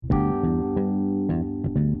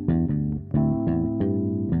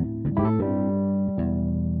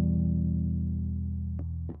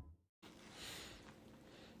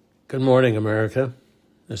Good morning, America.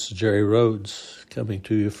 This is Jerry Rhodes coming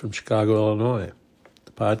to you from Chicago, Illinois,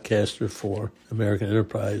 the podcaster for American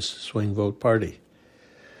Enterprise Swing Vote Party.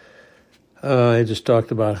 I just talked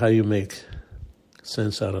about how you make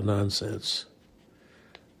sense out of nonsense,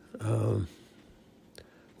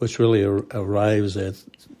 which really arrives at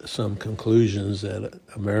some conclusions that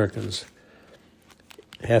Americans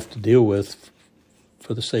have to deal with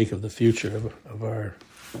for the sake of the future of our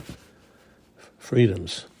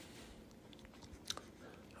freedoms.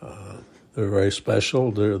 They're very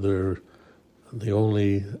special. They're the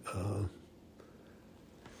only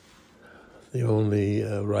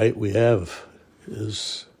right we have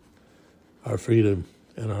is our freedom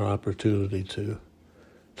and our opportunity to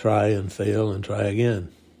try and fail and try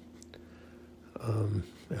again. And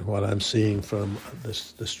what I'm seeing from the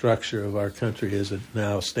structure of our country as it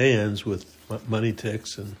now stands with money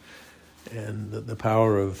ticks and the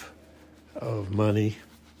power of money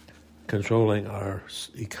controlling our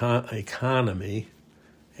economy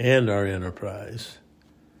and our enterprise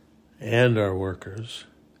and our workers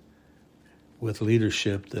with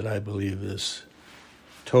leadership that I believe is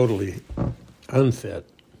totally unfit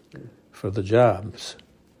for the jobs.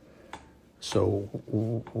 So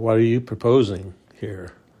what are you proposing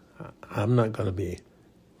here? I'm not going to be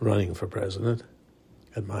running for president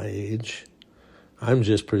at my age. I'm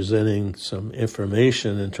just presenting some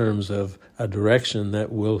information in terms of a direction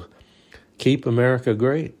that will keep America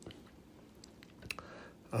great.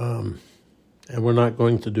 And we're not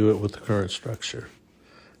going to do it with the current structure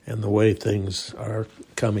and the way things are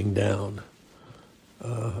coming down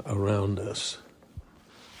around us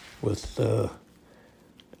with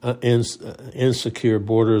insecure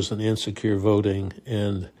borders and insecure voting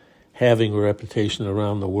and having a reputation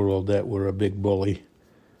around the world that we're a big bully,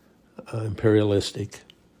 imperialistic,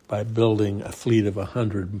 by building a fleet of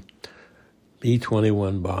 100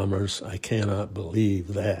 B-21 bombers. I cannot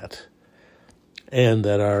believe that. And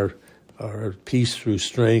that our peace through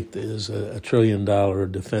strength is a $1 trillion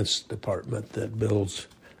defense department that builds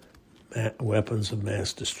weapons of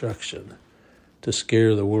mass destruction to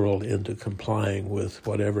scare the world into complying with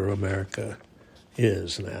whatever America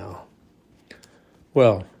is now.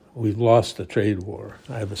 Well, we've lost the trade war.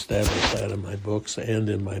 I've established that in my books and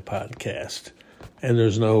in my podcast. And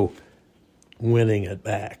there's no winning it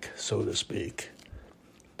back, so to speak,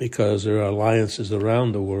 because there are alliances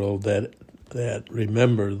around the world that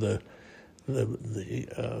remember the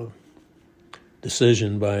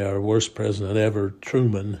decision by our worst president ever,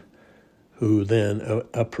 Truman, who then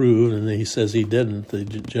approved, and he says he didn't. The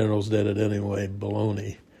generals did it anyway.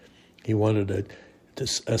 Baloney. He wanted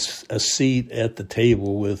a seat at the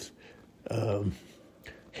table with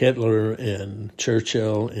Hitler and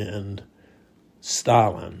Churchill and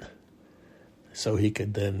Stalin, so he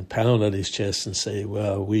could then pound on his chest and say,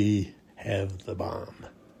 well, we have the bomb.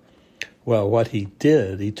 Well, what he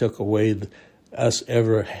did, he took away us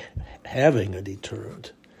ever having a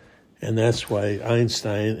deterrent. And that's why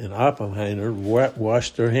Einstein and Oppenheimer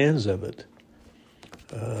washed their hands of it.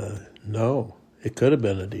 No, it could have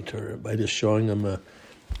been a deterrent by just showing them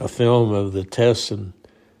a film of the tests in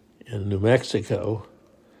New Mexico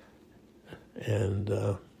and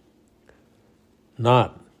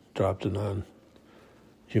not dropped it on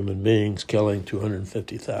human beings, killing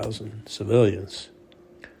 250,000 civilians.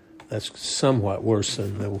 That's somewhat worse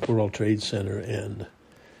than the World Trade Center, and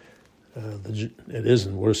it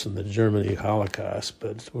isn't worse than the Germany Holocaust,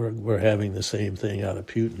 but we're having the same thing out of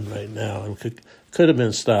Putin right now. And could have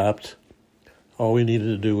been stopped. All we needed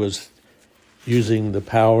to do was using the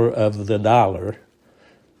power of the dollar,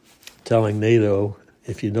 telling NATO,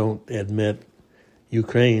 if you don't admit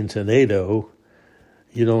Ukraine to NATO,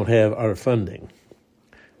 you don't have our funding.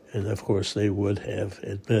 And of course they would have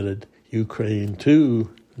admitted Ukraine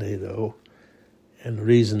to NATO. And the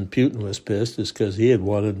reason Putin was pissed is because he had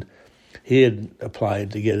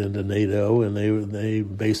applied to get into NATO, and they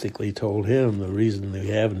basically told him the reason they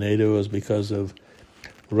have NATO is because of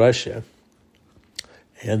Russia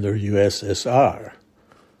and their USSR.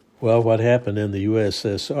 Well, what happened in the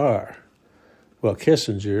USSR? Well,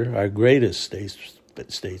 Kissinger, our greatest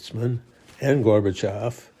statesman, and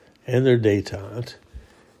Gorbachev and their détente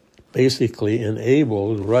basically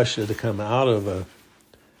enabled Russia to come out of a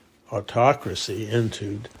autocracy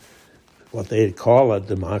into what they call a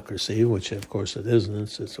democracy, which of course it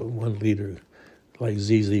isn't. It's a one leader like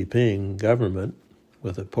Xi Jinping government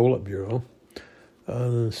with a Politburo,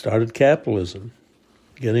 started capitalism,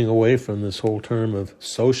 getting away from this whole term of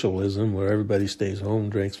socialism where everybody stays home,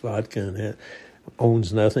 drinks vodka, and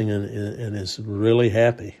owns nothing and is really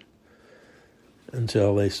happy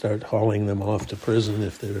until they start hauling them off to prison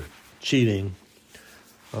if they're cheating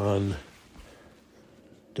on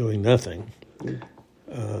doing nothing.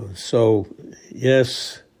 So,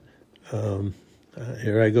 yes,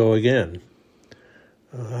 here I go again.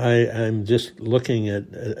 I'm just looking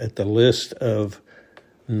at the list of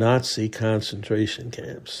Nazi concentration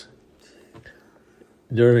camps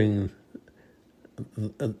during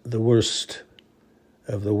the worst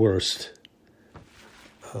of the worst,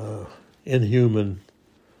 inhuman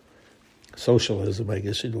socialism, I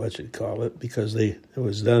guess what you'd call it, because it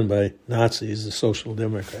was done by Nazis, the Social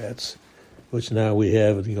Democrats, which now we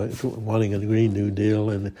have wanting a Green New Deal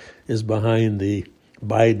and is behind the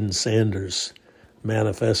Biden-Sanders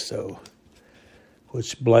manifesto,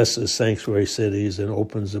 which blesses sanctuary cities and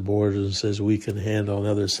opens the borders and says we can handle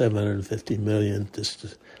another 750 million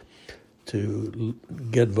just to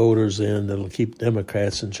get voters in that'll keep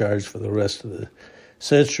Democrats in charge for the rest of the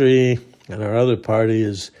century. And our other party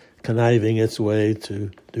is conniving its way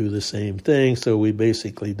to do the same thing. So we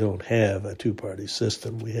basically don't have a two-party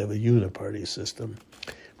system. We have a uniparty system,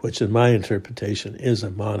 which in my interpretation is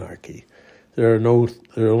a monarchy. There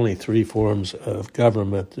are only three forms of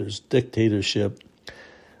government. There's dictatorship,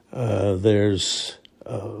 there's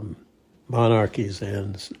monarchies,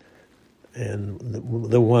 and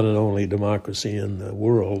the one and only democracy in the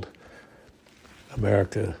world,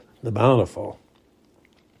 America the Bountiful.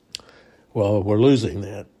 Well, we're losing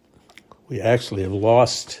that. We actually have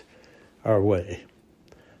lost our way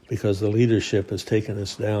because the leadership has taken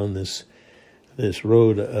us down this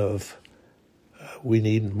road of we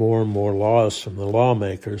need more and more laws from the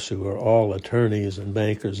lawmakers, who are all attorneys and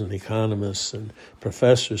bankers and economists and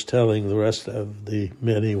professors telling the rest of the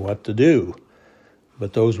many what to do.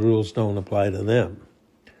 But those rules don't apply to them.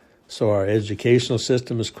 So our educational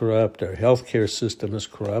system is corrupt, our healthcare system is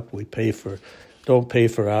corrupt. We don't pay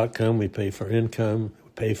for outcome, we pay for income,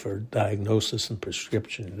 we pay for diagnosis and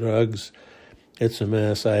prescription drugs. It's a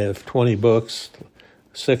mess. I have 20 books,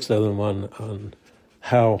 6 of them on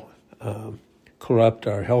how corrupt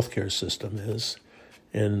our healthcare system is,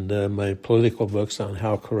 and my political books on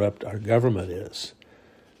how corrupt our government is.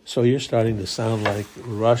 So you're starting to sound like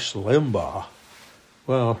Rush Limbaugh.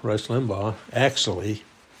 Well, Rush Limbaugh actually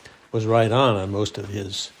was right on most of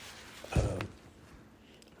his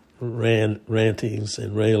rantings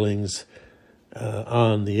and railings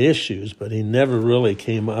on the issues, but he never really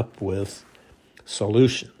came up with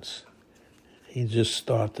solutions. He just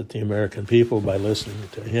thought that the American people, by listening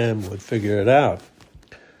to him, would figure it out.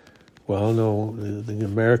 Well, no, the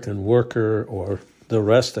American worker or the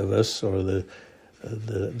rest of us, or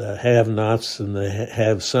the have-nots and the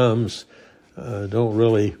have-somes, don't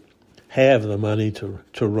really have the money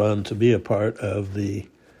to be a part of the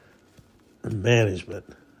management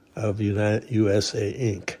of USA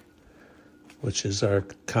Inc., which is our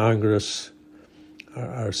Congress,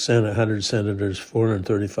 our Senate, 100 senators,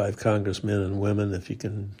 435 congressmen and women, if you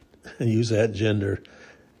can use that gender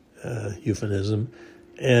euphemism,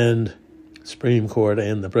 and Supreme Court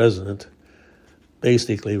and the president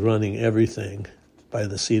basically running everything by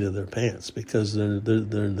the seat of their pants, because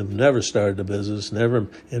they've never started a business, never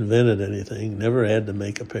invented anything, never had to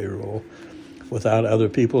make a payroll without other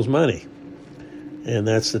people's money. And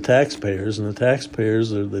that's the taxpayers, and the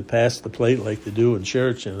taxpayers, they pass the plate like they do in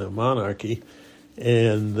church in a monarchy,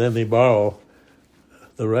 and then they borrow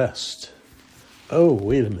the rest. Oh,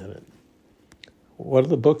 wait a minute. What do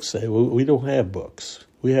the books say? Well, we don't have books.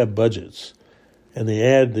 We have budgets. And they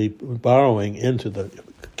add the borrowing into the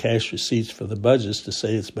cash receipts for the budgets to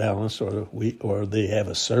say it's balanced, or they have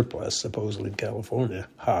a surplus, supposedly in California.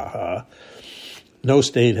 Ha ha. No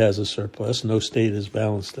state has a surplus. No state has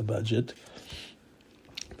balanced the budget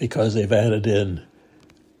because they've added in,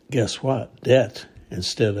 guess what, debt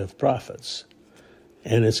instead of profits.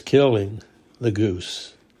 And it's killing the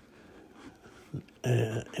goose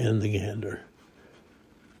and the gander,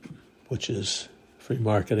 which is free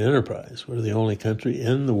market enterprise. We're the only country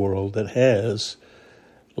in the world that has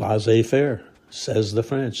laissez-faire, says the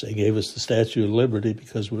French. They gave us the Statue of Liberty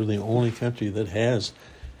because we're the only country that has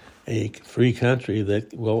a free country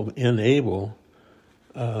that will enable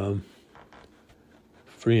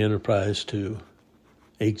free enterprise to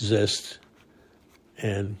exist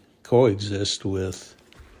and coexist with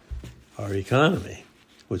our economy,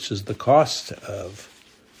 which is the cost of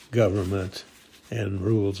government and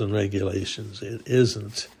rules and regulations. It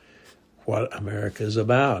isn't what America is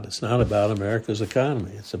about. It's not about America's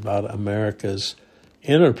economy. It's about America's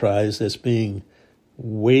enterprise that's being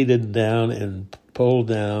weighted down and pulled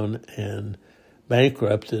down and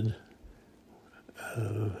bankrupted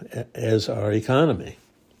as our economy.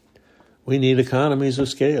 We need economies of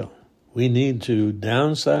scale. We need to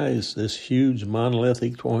downsize this huge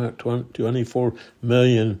monolithic 24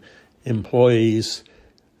 million employees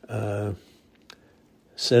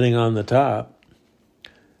sitting on the top,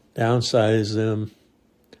 downsize them,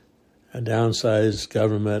 downsize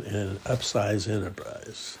government, and upsize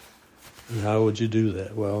enterprise. And how would you do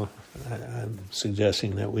that? Well, I'm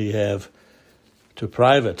suggesting that we have to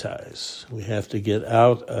privatize. We have to get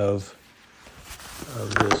out of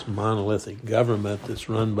this monolithic government that's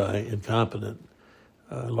run by incompetent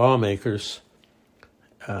lawmakers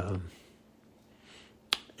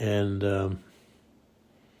and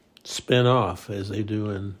spin off, as they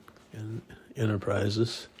do in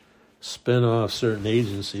enterprises, spin off certain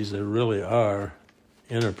agencies that really are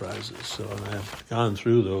enterprises. So I've gone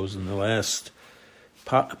through those in the last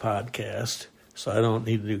podcast, so I don't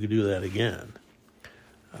need to do that again.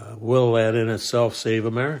 Will that in itself save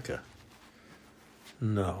America?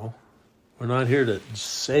 No. We're not here to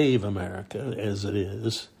save America as it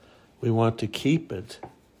is. We want to keep it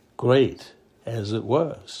great as it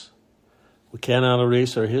was. We cannot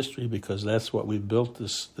erase our history because that's what we built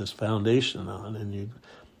this foundation on, and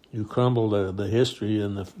you crumble the history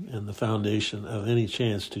and the foundation of any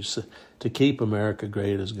chance to keep America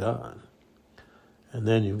great is gone. And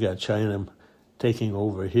then you've got China taking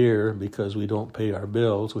over here because we don't pay our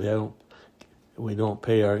bills. We don't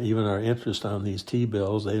pay even our interest on these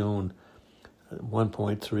T-bills. They own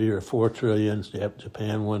 1.3 or 4 trillion.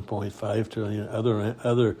 Japan 1.5 trillion.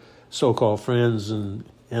 Other so-called friends and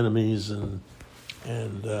enemies and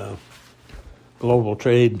global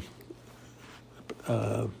trade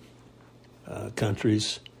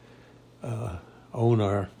countries own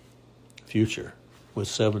our future with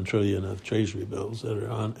 7 trillion of treasury bills that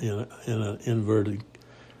are in an inverted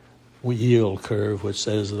yield curve, which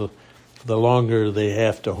says the longer they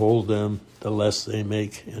have to hold them, the less they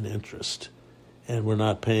make in interest. And we're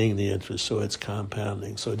not paying the interest, so it's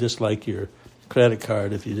compounding. So just like your credit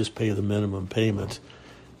card, if you just pay the minimum payment,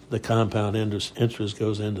 the compound interest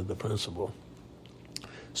goes into the principal.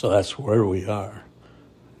 So that's where we are.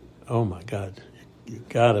 Oh, my God, you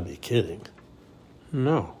got to be kidding.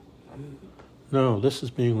 No, this is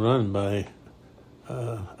being run by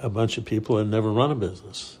a bunch of people that never run a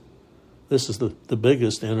business. This is the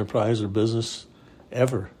biggest enterprise or business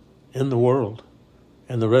ever in the world.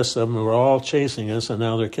 And the rest of them are all chasing us, and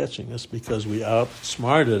now they're catching us because we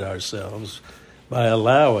outsmarted ourselves by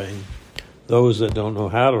allowing those that don't know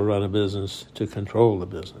how to run a business to control the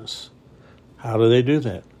business. How do they do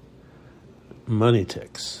that? Money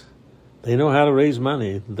ticks. They know how to raise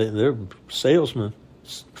money. They're salesmen,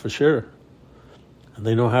 for sure. And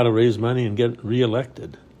they know how to raise money and get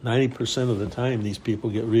reelected. 90% of the time, these people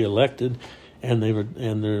get reelected, and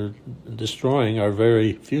they're destroying our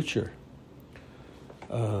very future.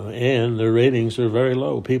 And their ratings are very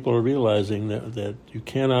low. People are realizing that you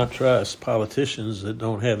cannot trust politicians that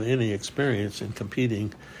don't have any experience in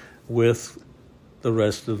competing with the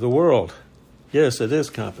rest of the world. Yes, it is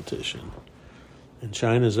competition. And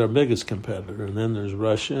China's our biggest competitor. And then there's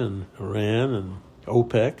Russia and Iran and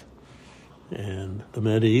OPEC and the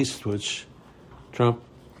Mideast, which Trump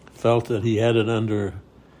felt that he had it under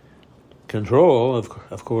control.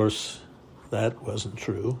 Of course, that wasn't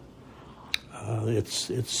true.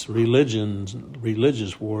 It's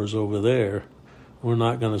religious wars over there. We're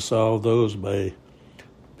not going to solve those by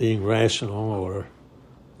being rational or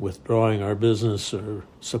withdrawing our business or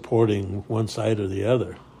supporting one side or the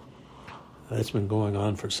other. That's been going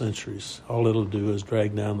on for centuries. All it'll do is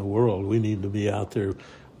drag down the world. We need to be out there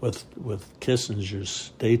with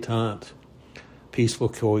Kissinger's détente, peaceful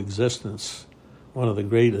coexistence, one of the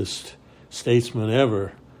greatest statesmen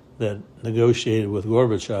ever that negotiated with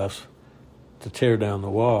Gorbachev to tear down the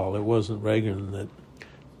wall. It wasn't Reagan that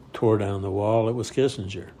tore down the wall, it was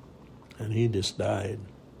Kissinger. And he just died.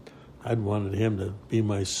 I'd wanted him to be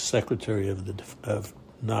my secretary of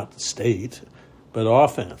not state, but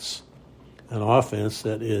offense. An offense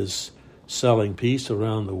that is selling peace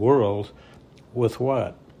around the world with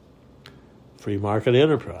what? Free market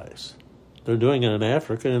enterprise. They're doing it in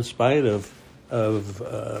Africa in spite of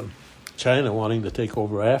China wanting to take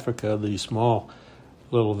over Africa. These small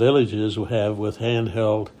little villages we have with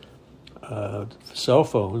handheld cell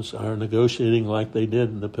phones are negotiating like they did,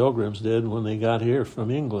 and the Pilgrims did when they got here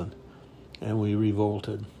from England. And we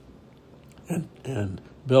revolted and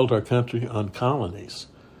built our country on colonies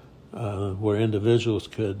where individuals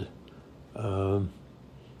could, grow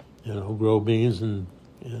beans and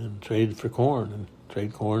trade for corn, and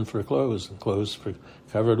trade corn for clothes, and clothes for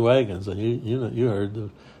covered wagons. And you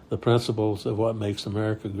heard the principles of what makes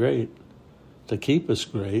America great. To keep us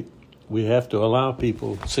great, we have to allow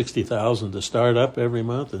people 60,000 to start up every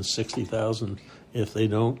month, and 60,000 if they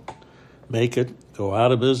don't make it, go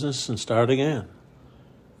out of business and start again.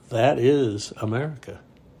 That is America,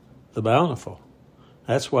 the bountiful.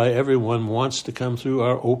 That's why everyone wants to come through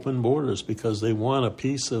our open borders, because they want a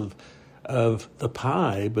piece of the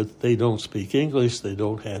pie, but they don't speak English, they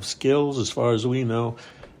don't have skills as far as we know.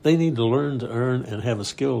 They need to learn to earn and have a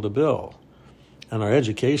skill to bill. And our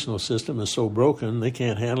educational system is so broken, they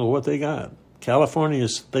can't handle what they got. California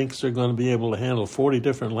thinks they're going to be able to handle 40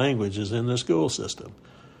 different languages in their school system.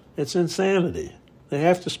 It's insanity. They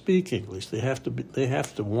have to speak English. They have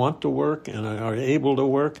to want to work and are able to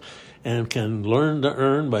work and can learn to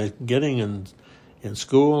earn by getting in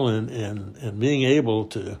school and being able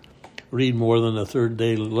to read more than a third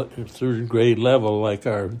grade level, like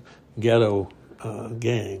our ghetto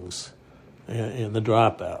gangs and the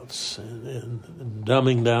dropouts and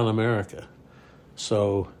dumbing down America.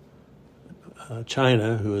 So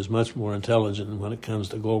China, who is much more intelligent when it comes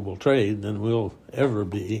to global trade than we'll ever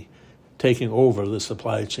be, taking over the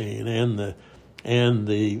supply chain and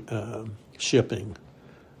the shipping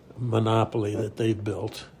monopoly that they've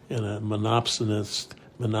built in a monopsony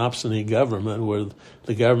government where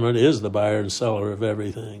the government is the buyer and seller of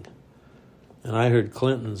everything. And I heard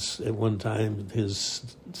Clinton's at one time,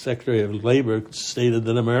 his Secretary of Labor stated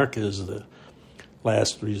that America is the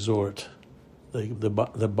last resort, the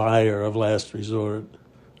buyer of last resort.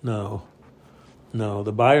 No,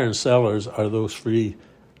 the buyer and sellers are those free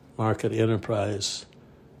market enterprise,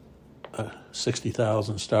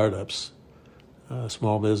 60,000 startups,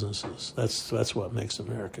 small businesses. That's what makes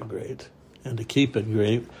America great. And to keep it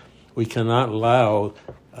great, we cannot allow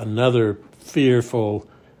another fearful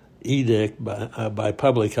edict by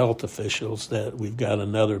public health officials that we've got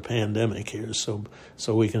another pandemic here, so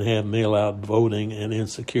we can have mail-out voting and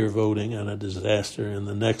insecure voting and a disaster in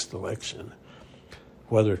the next election.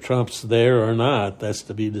 Whether Trump's there or not, that's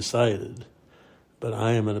to be decided. But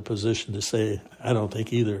I am in a position to say I don't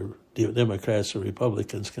think either Democrats or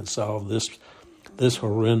Republicans can solve this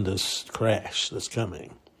horrendous crash that's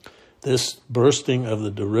coming. This bursting of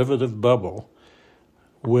the derivative bubble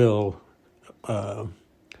will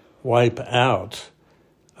wipe out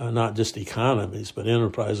not just economies, but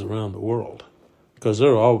enterprise around the world, because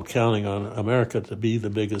they're all counting on America to be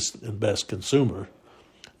the biggest and best consumer,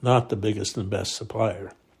 not the biggest and best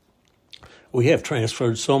supplier. We have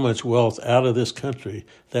transferred so much wealth out of this country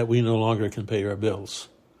that we no longer can pay our bills.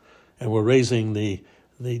 And we're raising the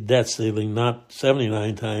debt ceiling not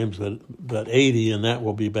 79 times, but 80, and that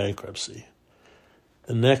will be bankruptcy.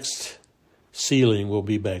 The next ceiling will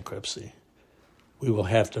be bankruptcy. We will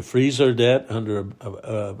have to freeze our debt under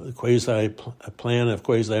a plan of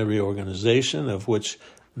quasi-reorganization, of which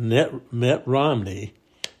Mitt Romney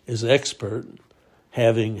is expert,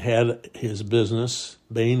 having had his business,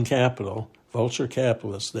 Bain Capital, vulture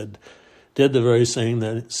capitalists, that did the very same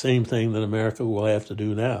thing that America will have to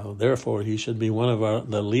do now. Therefore, he should be one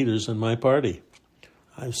of the leaders in my party.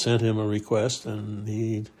 I've sent him a request, and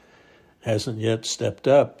he hasn't yet stepped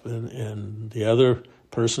up. And the other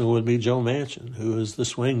person would be Joe Manchin, who is the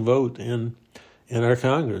swing vote in our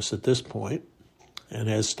Congress at this point and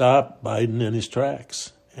has stopped Biden in his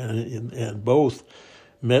tracks. And both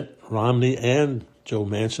Mitt Romney and Joe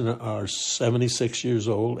Manchin are 76 years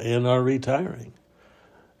old and are retiring.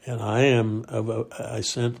 And I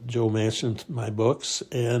sent Joe Manchin my books,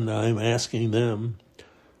 and I'm asking them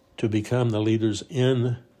to become the leaders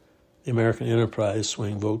in the American Enterprise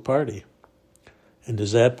Swing Vote Party. And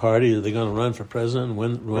does that party, are they going to run for president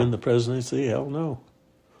and win the presidency? Hell no.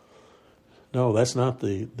 No, that's not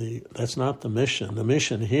that's not the mission. The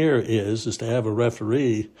mission here is to have a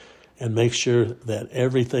referee and make sure that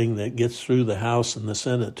everything that gets through the House and the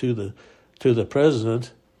Senate to the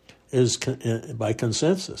president is by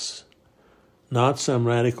consensus, not some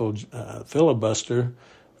radical filibuster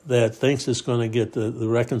that thinks it's going to get the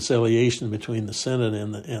reconciliation between the Senate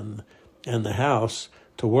and the House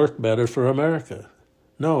to work better for America.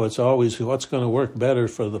 No, it's always what's going to work better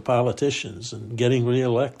for the politicians and getting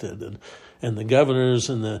reelected, and the governors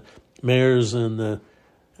and the mayors and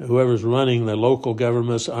whoever's running the local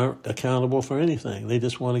governments aren't accountable for anything. They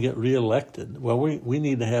just want to get reelected. Well, we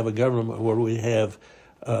need to have a government where we have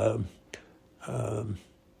to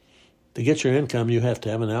get your income, you have to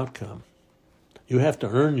have an outcome. You have to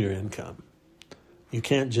earn your income. You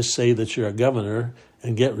can't just say that you're a governor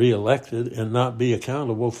and get reelected and not be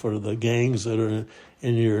accountable for the gangs that are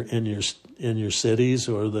in your cities,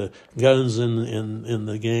 or the guns in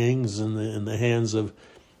the gangs in the hands of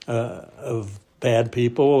bad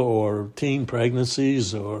people, or teen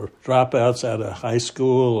pregnancies, or dropouts out of high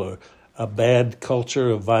school, or a bad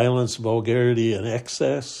culture of violence, vulgarity, and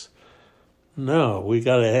excess? No, we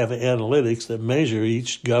got to have analytics that measure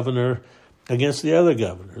each governor against the other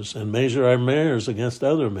governors and measure our mayors against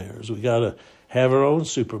other mayors. We got to have our own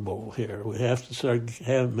Super Bowl here. We have to start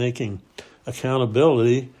making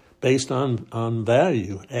accountability based on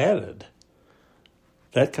value added.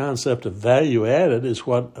 That concept of value added is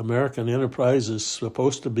what American enterprise is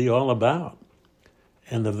supposed to be all about.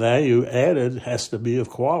 And the value added has to be of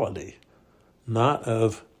quality, not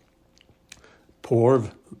of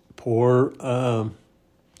poor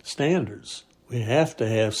standards. We have to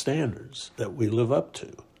have standards that we live up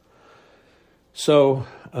to. So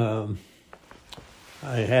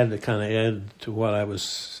I had to kind of add to what I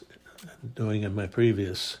was doing in my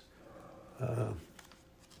previous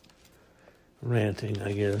ranting,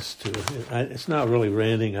 I guess. It's not really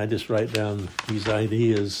ranting. I just write down these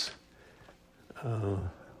ideas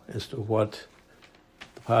as to what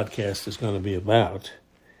the podcast is going to be about.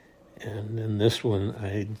 And in this one,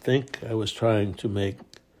 I think I was trying to make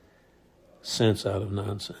sense out of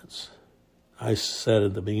nonsense. I said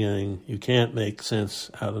at the beginning, you can't make sense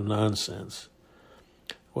out of nonsense.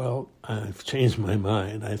 Well, I've changed my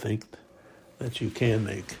mind. I think that you can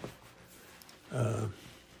make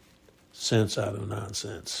sense out of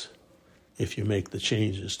nonsense if you make the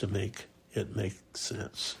changes to make it make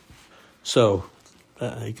sense. So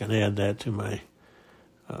I can add that to my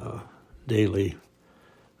daily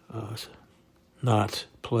not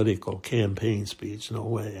political campaign speech. No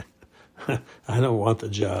way. I don't want the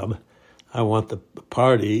job. I want the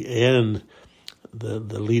party and the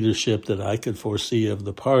leadership that I could foresee of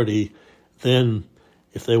the party. Then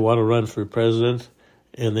if they want to run for president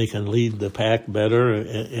and they can lead the pack better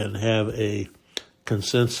and have a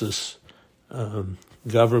consensus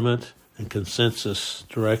government and consensus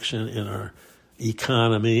direction in our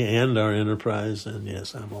economy and our enterprise, then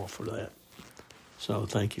yes, I'm all for that. So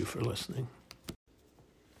thank you for listening.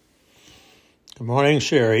 Good morning,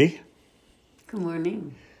 Sherry. Good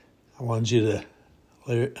morning. I wanted you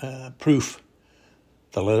to proof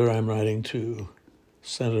the letter I'm writing to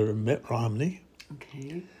Senator Mitt Romney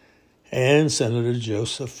and Senator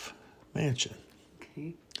Joseph Manchin.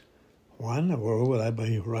 Okay. Why in the world would I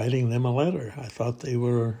be writing them a letter? I thought they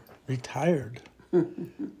were retired.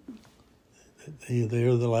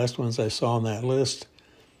 They're the last ones I saw on that list.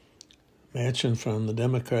 Manchin from the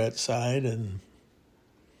Democrat side and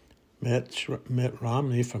Mitt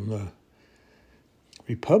Romney from the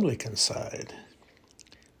Republican side.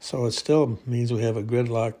 So it still means we have a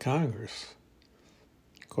gridlock Congress.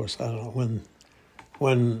 Of course, I don't know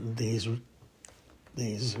when these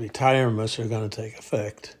retirements are going to take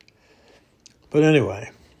effect. But anyway,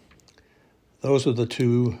 those are the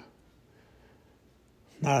two,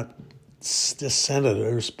 not just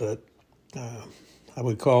senators, but I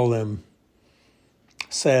would call them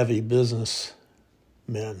savvy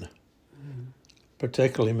businessmen,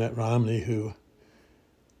 particularly Mitt Romney, who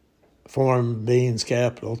formed Bain's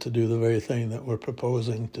Capital to do the very thing that we're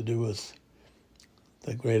proposing to do with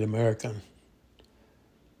the great American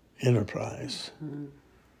enterprise.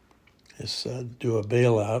 Is do a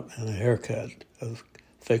bailout and a haircut of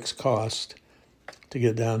fixed cost to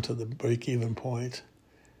get down to the break-even point,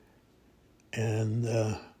 and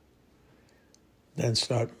then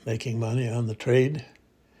start making money on the trade,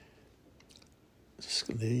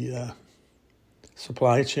 the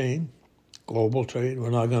supply chain, global trade.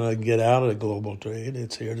 We're not going to get out of the global trade.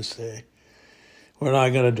 It's here to stay. We're not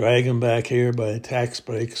going to drag them back here by tax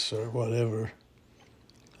breaks or whatever.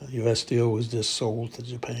 U.S. Steel was just sold to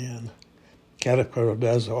Japan. Caterpillar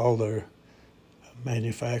does all their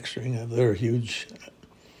manufacturing of their huge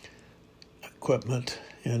equipment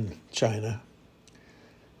in China.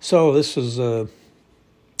 So this is the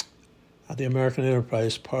American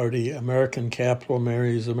Enterprise Party. American capital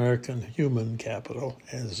marries American human capital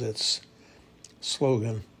as its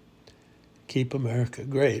slogan. Keep America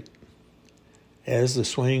great, as the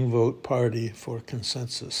swing vote party for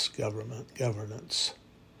consensus governance.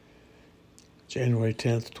 January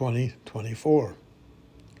 10th, 2024.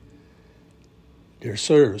 Dear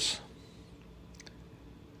Sirs,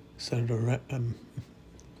 Senator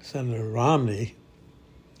Romney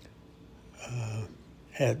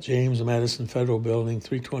at James Madison Federal Building,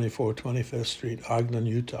 324 25th Street, Ogden,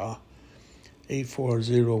 Utah,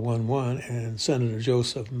 84011, and Senator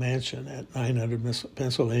Joseph Manchin at 900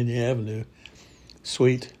 Pennsylvania Avenue,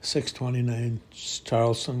 Suite 629,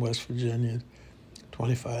 Charleston, West Virginia,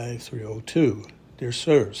 25302. Dear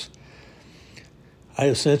Sirs, I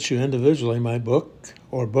have sent you individually my book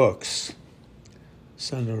or books.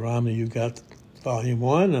 Senator Romney, you got volume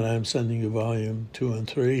 1, and I'm sending you volume 2 and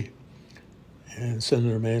 3. And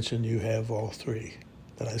Senator Manchin, you have all three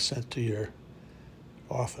that I sent to your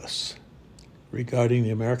office regarding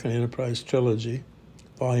the American Enterprise Trilogy,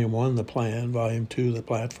 Volume 1, the plan, Volume 2, the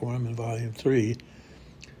platform, and Volume 3,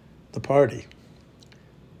 the party,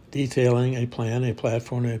 detailing a plan, a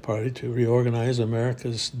platform, and a party to reorganize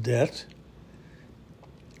America's debt,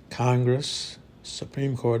 Congress,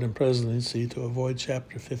 Supreme Court, and presidency to avoid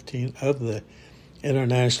Chapter 15 of the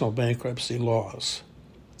international bankruptcy laws.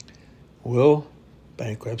 Will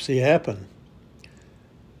bankruptcy happen?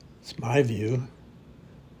 It's my view.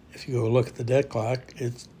 If you go look at the debt clock,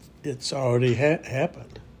 it's already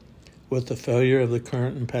happened, with the failure of the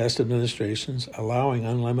current and past administrations allowing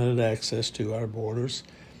unlimited access to our borders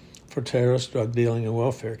for terrorist, drug dealing, and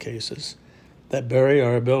welfare cases that bury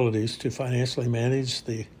our abilities to financially manage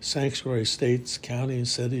the sanctuary states,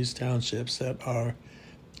 counties, cities, townships that are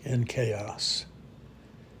in chaos.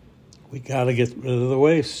 We got to get rid of the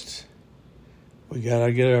waste. We got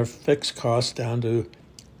to get our fixed costs down to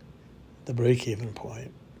the break-even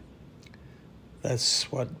point.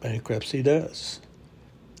 That's what bankruptcy does.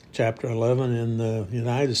 Chapter 11 in the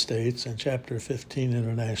United States and Chapter 15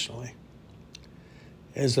 internationally.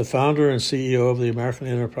 As the founder and CEO of the American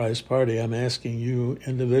Enterprise Party, I'm asking you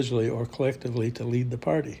individually or collectively to lead the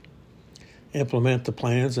party. Implement the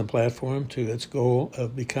plans and platform to its goal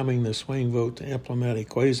of becoming the swing vote to implement a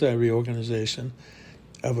quasi-reorganization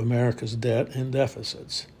of America's debt and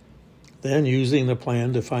deficits. Then using the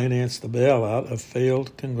plan to finance the bailout of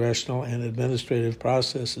failed congressional and administrative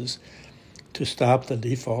processes to stop the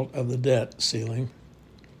default of the debt ceiling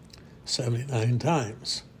 79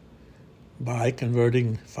 times. By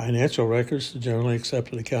converting financial records to generally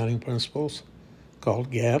accepted accounting principles,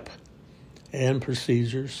 called GAAP, and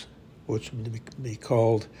procedures, which would be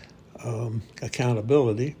called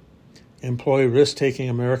accountability, employ risk-taking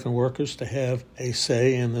American workers to have a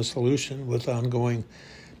say in the solution with ongoing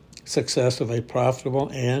success of a profitable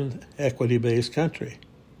and equity-based country.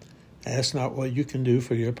 Ask not what you can do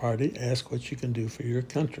for your party, ask what you can do for your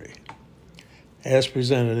country. As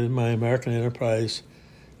presented in my American Enterprise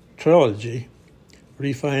Trilogy,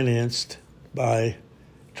 refinanced by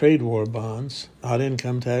trade war bonds, not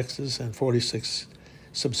income taxes, and 46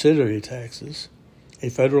 subsidiary taxes, a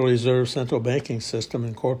Federal Reserve central banking system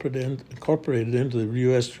incorporated into the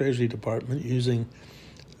U.S. Treasury Department using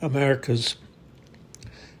America's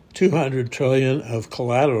 $200 trillion of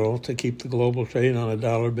collateral to keep the global trade on a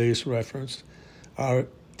dollar-based reference,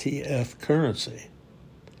 RTF currency.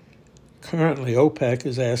 Currently, OPEC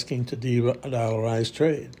is asking to de-dollarize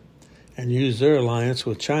trade and use their alliance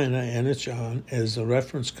with China and its yuan as the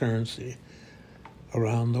reference currency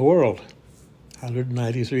around the world,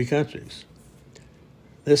 193 countries.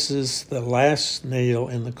 This is the last nail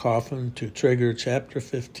in the coffin to trigger Chapter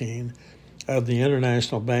 15 of the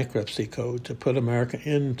International Bankruptcy Code to put America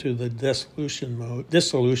into the dissolution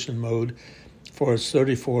mode for its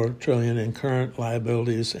 $34 trillion in current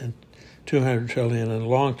liabilities and $200 trillion in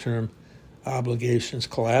long-term obligations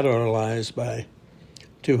collateralized by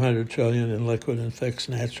 $200 trillion in liquid and fixed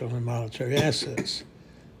natural and monetary assets.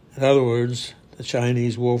 In other words, the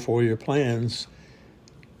Chinese wolf warrior plans,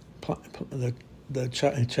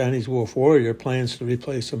 Chinese wolf warrior plans to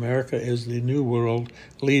replace America as the new world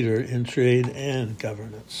leader in trade and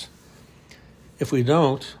governance. If we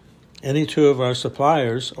don't, any two of our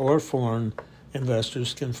suppliers or foreign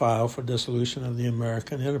investors can file for dissolution of the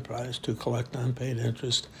American enterprise to collect unpaid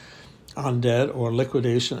interest on debt or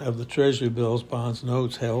liquidation of the Treasury bills, bonds,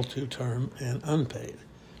 notes held to term and unpaid.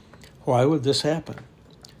 Why would this happen?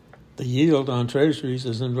 The yield on treasuries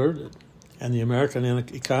is inverted, and the American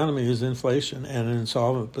economy is inflation and an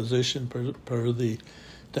insolvent position per the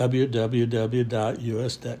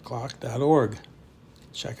www.usdebtclock.org.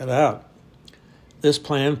 Check it out. This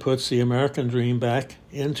plan puts the American dream back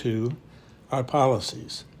into our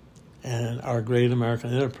policies and our great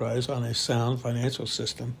American enterprise on a sound financial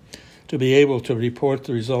system to be able to report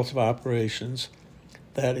the results of operations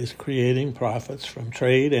that is creating profits from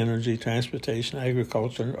trade, energy, transportation,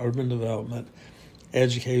 agriculture, and urban development,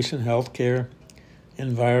 education, healthcare,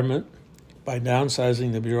 environment, by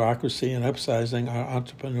downsizing the bureaucracy and upsizing our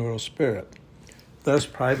entrepreneurial spirit, thus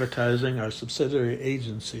privatizing our subsidiary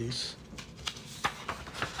agencies,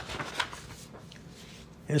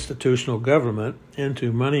 institutional government,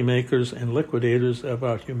 into moneymakers and liquidators of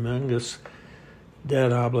our humongous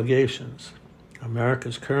debt obligations.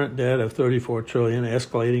 America's current debt of $34 trillion,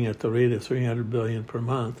 escalating at the rate of $300 billion per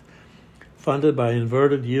month, funded by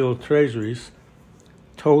inverted yield treasuries,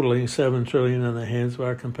 totaling $7 trillion in the hands of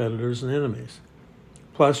our competitors and enemies,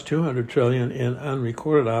 plus $200 trillion in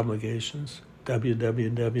unrecorded obligations,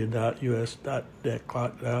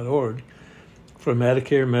 www.us.debtclock.org, for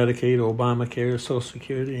Medicare, Medicaid, Obamacare, Social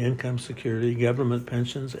Security, income security, government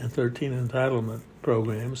pensions, and 13 entitlement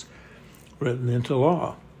programs written into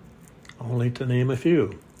law, only to name a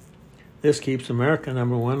few. This keeps America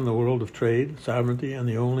number one in the world of trade, sovereignty, and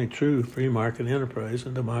the only true free market enterprise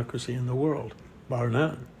and democracy in the world, bar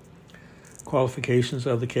none. Qualifications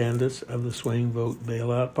of the candidates of the swing vote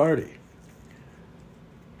bailout party.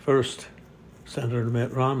 First, Senator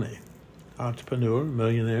Mitt Romney, entrepreneur,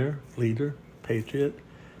 millionaire, leader, patriot,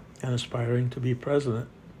 and aspiring to be president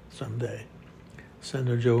someday.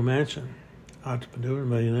 Senator Joe Manchin, entrepreneur,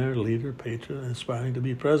 millionaire, leader, patriot, and aspiring to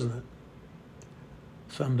be president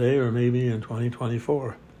someday or maybe in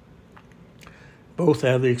 2024. Both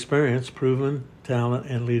have the experience, proven talent,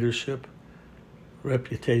 and leadership,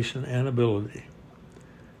 reputation, and ability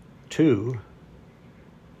to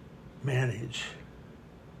manage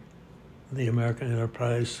the American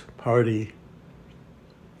Enterprise Party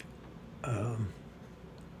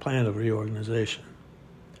plan of reorganization.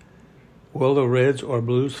 Will the Reds or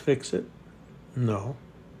Blues fix it? No.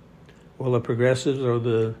 Will the progressives or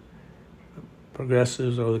the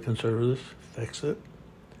conservatives fix it?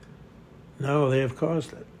 No, they have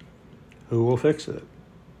caused it. Who will fix it?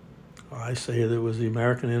 Well, I say that it was the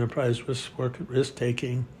American Enterprise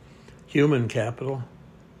risk-taking human capital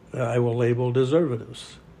that I will label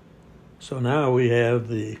de-servatives. So now we have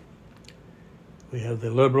the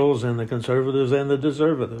liberals and the conservatives and the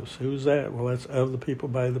de-servatives. Who's that? Well, that's of the people,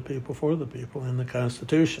 by the people, for the people in the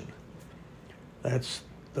Constitution. That's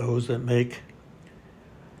those that make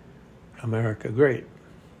America great.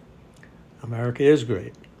 America is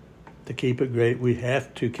great. To keep it great, we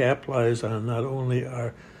have to capitalize on not only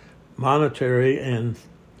our monetary and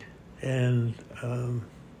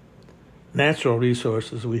natural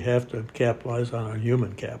resources, we have to capitalize on our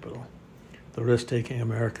human capital, the risk-taking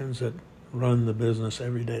Americans that run the business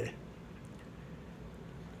every day.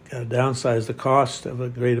 Got to downsize the cost of a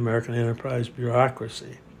great American enterprise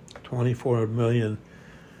bureaucracy, 24 million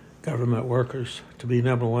government workers, to be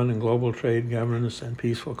number one in global trade, governance, and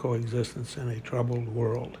peaceful coexistence in a troubled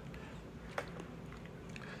world.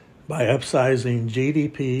 By upsizing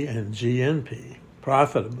GDP and GNP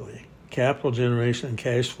profitably, capital generation and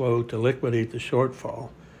cash flow to liquidate the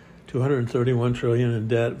shortfall, $231 trillion in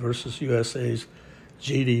debt versus USA's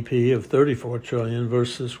GDP of $34 trillion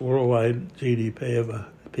versus worldwide GDP of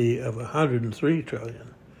 $103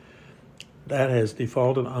 trillion. That has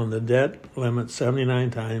defaulted on the debt limit 79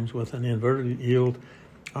 times with an inverted yield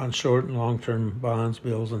on short and long-term bonds,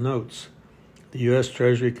 bills, and notes. The U.S.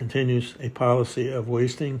 Treasury continues a policy of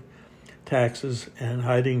wasting taxes and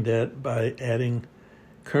hiding debt by adding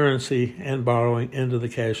currency and borrowing into the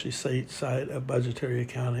cash receipt side of budgetary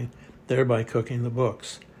accounting, thereby cooking the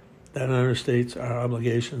books. That understates our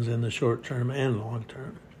obligations in the short term and long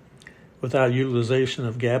term. Without utilization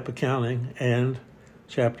of GAAP accounting and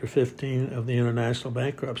Chapter 15 of the International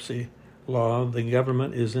Bankruptcy Law, the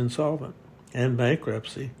government is insolvent, and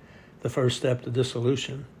bankruptcy, the first step to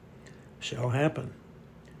dissolution, shall happen.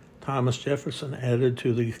 Thomas Jefferson added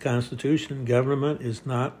to the Constitution, government is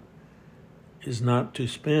not to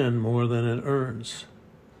spend more than it earns,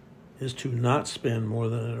 is to not spend more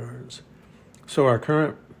than it earns. So our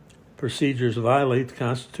current procedures violate the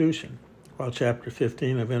Constitution, while Chapter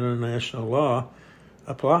 15 of international law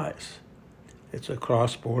applies. It's a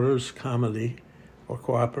cross-borders comedy or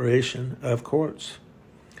cooperation of courts.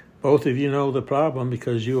 Both of you know the problem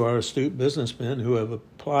because you are astute businessmen who have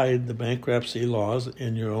applied the bankruptcy laws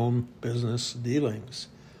in your own business dealings.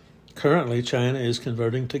 Currently, China is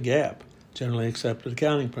converting to GAAP, generally accepted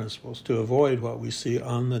accounting principles, to avoid what we see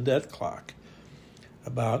on the debt clock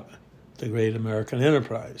about the great American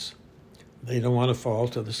enterprise. They don't want to fall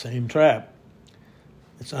to the same trap.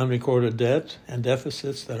 It's unrecorded debt and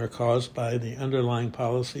deficits that are caused by the underlying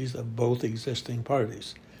policies of both existing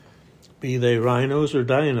parties. Be they RINO'S or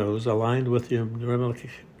DINO'S aligned with the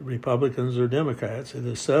Republicans or Democrats, it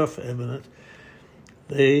is self-evident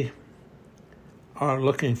they are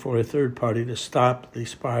looking for a third party to stop the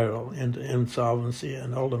spiral into insolvency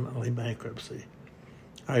and ultimately bankruptcy.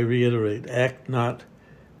 I reiterate, act not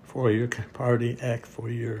for your party, act for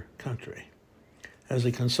your country. As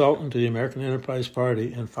a consultant to the American Enterprise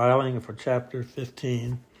Party and filing for Chapter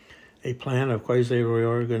 15, a plan of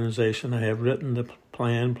quasi-reorganization, I have written the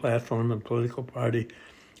plan, platform, and political party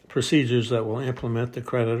procedures that will implement the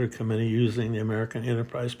creditor committee using the American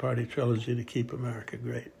Enterprise Party trilogy to keep America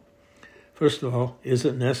great. First of all, is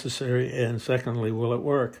it necessary? And secondly, will it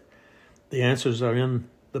work? The answers are in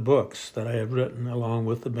the books that I have written, along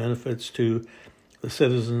with the benefits to the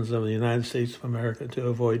citizens of the United States of America to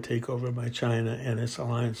avoid takeover by China and its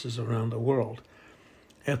alliances around the world.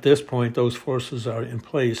 At this point, those forces are in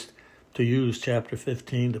place to use Chapter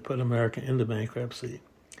 15 to put America into bankruptcy.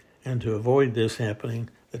 And to avoid this happening,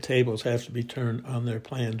 the tables have to be turned on their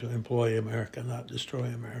plan to employ America, not destroy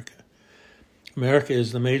America. America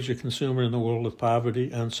is the major consumer in the world of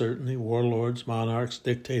poverty, uncertainty, warlords, monarchs,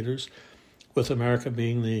 dictators, with America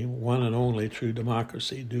being the one and only true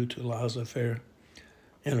democracy due to laissez-faire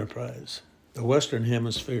enterprise. The Western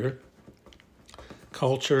Hemisphere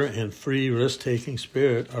culture and free risk-taking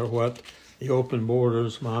spirit are what the open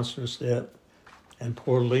borders, monstrous debt, and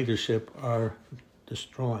poor leadership are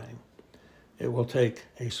destroying. It will take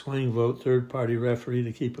a swing vote third-party referee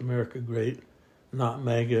to keep America great, not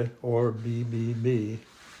MAGA or BBB,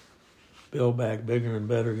 Build Back Bigger and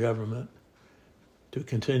Better Government, to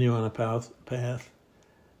continue on a path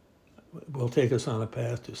will take us on a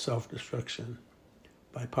path to self-destruction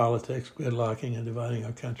by politics, gridlocking, and dividing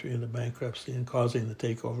our country into bankruptcy and causing the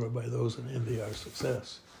takeover by those that envy our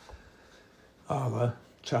success. A la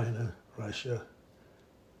China, Russia,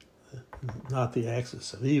 not the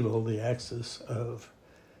axis of evil, the axis of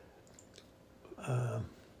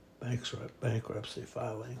bankruptcy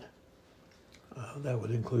filing. That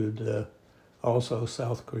would include also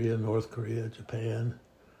South Korea, North Korea, Japan,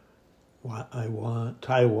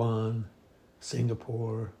 Taiwan,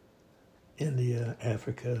 Singapore, India,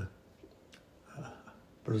 Africa,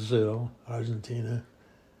 Brazil, Argentina,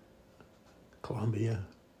 Colombia.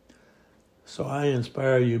 So I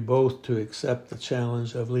inspire you both to accept the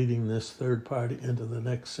challenge of leading this third party into the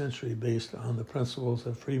next century based on the principles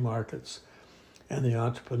of free markets and the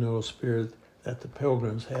entrepreneurial spirit that the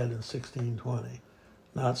Pilgrims had in 1620,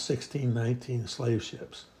 not 1619 slave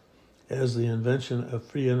ships. As the invention of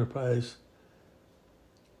free enterprise,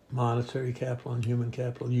 monetary capital, and human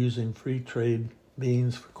capital using free trade,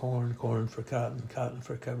 beans for corn, corn for cotton, cotton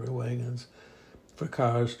for covered wagons, for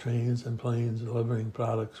cars, trains, and planes delivering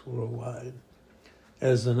products worldwide.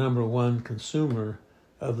 As the number one consumer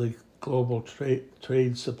of the global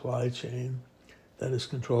trade supply chain that is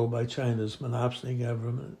controlled by China's monopoly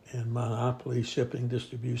government and monopoly shipping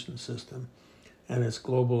distribution system and its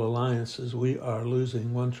global alliances, we are losing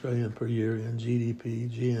 $1 trillion per year in GDP,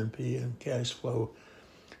 GNP, and cash flow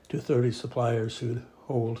to 30 suppliers who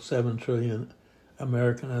hold $7 trillion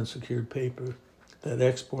American unsecured paper that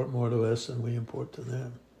export more to us than we import to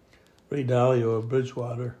them. Ray Dalio of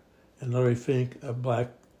Bridgewater and Larry Fink of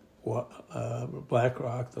BlackRock,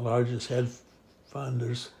 the largest hedge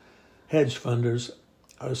funders,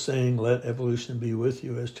 are saying, let evolution be with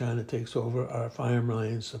you as China takes over our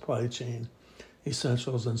farmland supply chain,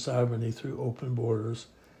 essentials and sovereignty through open borders,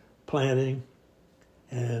 planting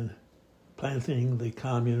the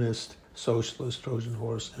communist, socialist Trojan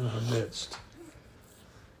horse in our midst.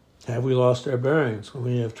 Have we lost our bearings when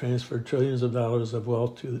we have transferred trillions of dollars of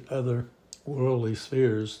wealth to other worldly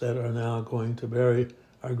spheres that are now going to bury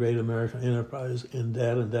our great American enterprise in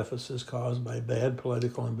debt and deficits caused by bad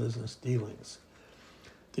political and business dealings?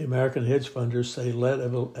 The American hedge funders say, let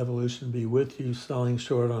evolution be with you, selling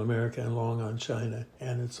short on America and long on China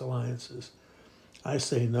and its alliances. I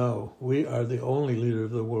say no. We are the only leader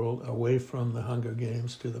of the world away from the Hunger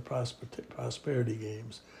Games to the prosperity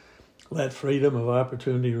games. Let freedom of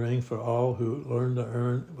opportunity ring for all who learn to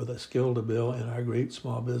earn with a skill to build in our great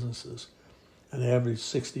small businesses. An average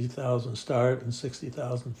 60,000 start and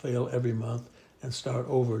 60,000 fail every month and start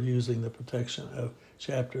over using the protection of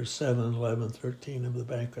Chapters 7, 11, 13 of the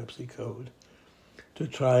Bankruptcy Code. To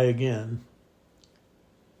try again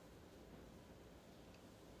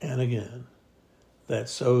and again. That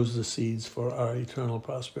sows the seeds for our eternal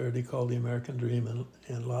prosperity called the American dream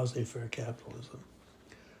and laissez-faire capitalism.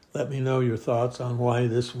 Let me know your thoughts on why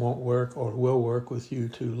this won't work or will work with you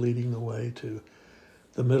two leading the way to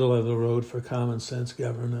the middle of the road for common sense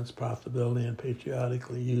governance, profitability, and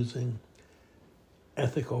patriotically using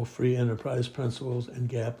ethical free enterprise principles and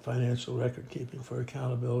gap financial record keeping for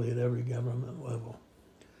accountability at every government level.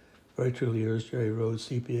 Very truly yours, Jerry Rhodes,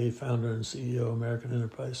 CPA, founder and CEO, American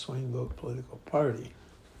Enterprise Swing Vote Political Party.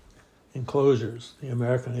 Enclosures, the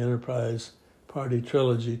American Enterprise Party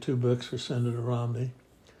Trilogy, 2 books for Senator Romney,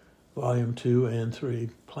 Volume 2 and 3,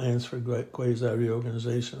 Plans for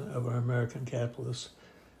Quasi-Reorganization of Our American Capitalist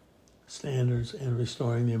Standards and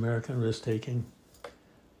Restoring the American Risk-Taking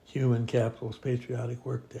Human Capitalist Patriotic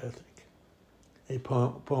Work Ethic. A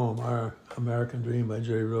poem, Our American Dream by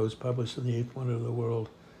Jerry Rhodes, published in the 8th Wonder of the World,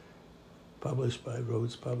 published by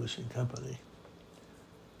Rhodes Publishing Company.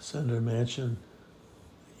 Senator Manchin,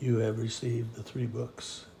 you have received the 3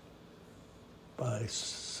 books by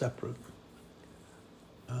separate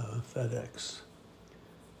FedEx.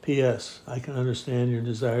 P.S. I can understand your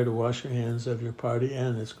desire to wash your hands of your party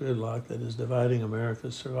and its gridlock that is dividing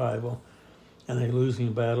America's survival and a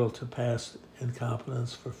losing battle to past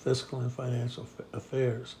incompetence for fiscal and financial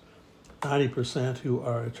affairs. 90% who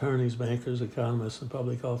are attorneys, bankers, economists, and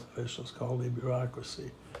public health officials called a bureaucracy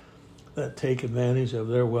that take advantage of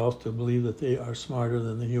their wealth to believe that they are smarter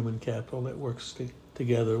than the human capital that works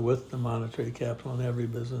together with the monetary capital in every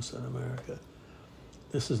business in America.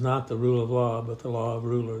 This is not the rule of law, but the law of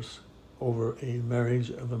rulers over a marriage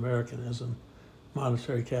of Americanism,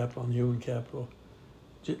 monetary capital and human capital,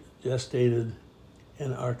 gestated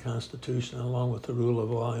in our Constitution, along with the rule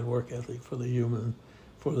of law and work ethic for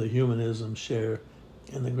the humanism share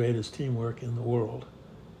in the greatest teamwork in the world.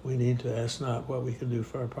 We need to ask not what we can do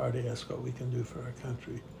for our party, ask what we can do for our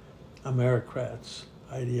country. Americrats,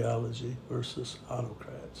 ideology versus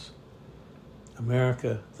autocrats.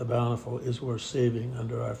 America, the bountiful, is worth saving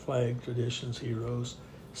under our flag, traditions, heroes,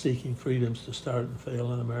 seeking freedoms to start and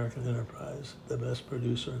fail in American enterprise, the best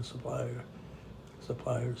producer and suppliers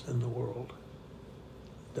in the world.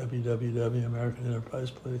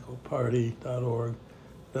 www.americanenterprisepoliticalparty.org,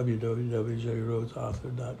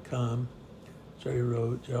 www.jerryrhodesauthor.com,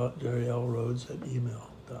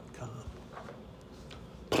 jerryrhodes@email.com.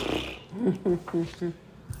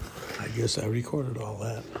 I guess I recorded all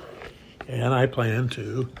that. And I plan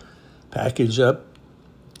to package up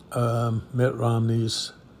Mitt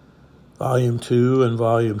Romney's Volume 2 and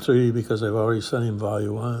Volume 3 because I've already sent him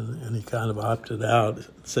Volume 1, and he kind of opted out,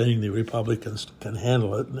 saying the Republicans can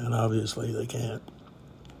handle it, and obviously they can't.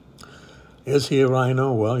 Is he a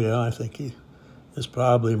rhino? Well, yeah, I think he is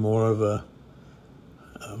probably more of a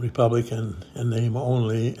Republican in name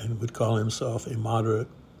only and would call himself a moderate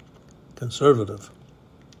conservative.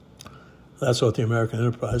 That's what the American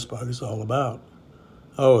Enterprise Party is all about.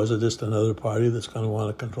 Oh, is it just another party that's going to want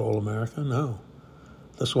to control America? No.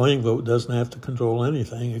 The swing vote doesn't have to control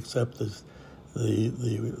anything except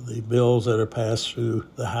the bills that are passed through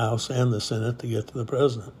the House and the Senate to get to the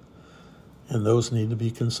president. And those need to be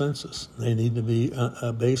consensus. They need to be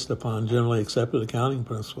based upon generally accepted accounting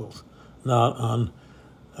principles, not on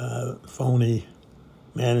phony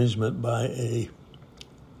management by a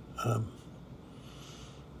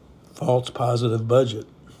false positive budget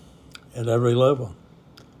at every level.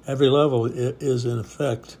 Every level is, in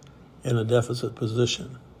effect, in a deficit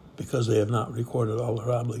position because they have not recorded all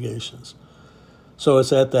their obligations. So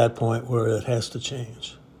it's at that point where it has to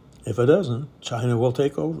change. If it doesn't, China will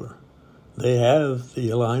take over. They have the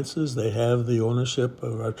alliances, they have the ownership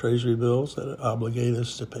of our treasury bills that obligate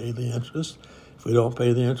us to pay the interest. If we don't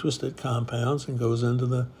pay the interest, it compounds and goes into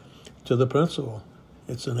the principal.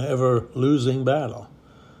 It's an ever-losing battle.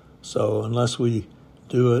 So unless we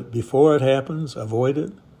do it before it happens, avoid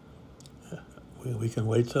it, we can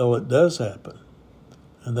wait till it does happen.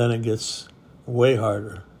 And then it gets way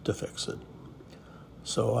harder to fix it.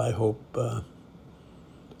 So I hope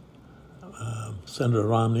Senator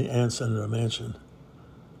Romney and Senator Manchin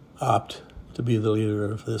opt to be the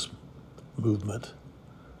leader of this movement,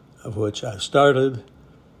 of which I started.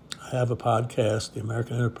 I have a podcast, the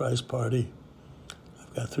American Enterprise Party.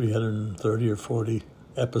 I've got 330 or 40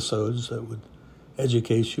 episodes that would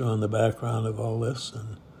educate you on the background of all this.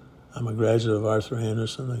 And I'm a graduate of Arthur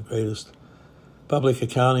Andersen, the greatest public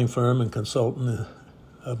accounting firm and consultant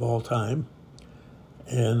of all time.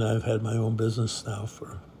 And I've had my own business now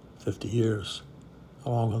for 50 years,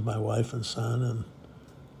 along with my wife and son and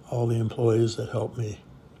all the employees that helped me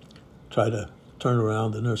try to turn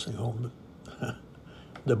around the nursing home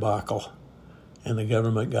debacle. And the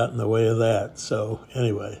government got in the way of that. So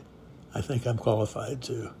anyway, I think I'm qualified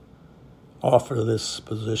to offer this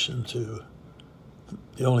position to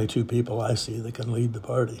the only two people I see that can lead the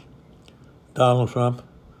party. Donald Trump,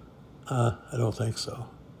 I don't think so.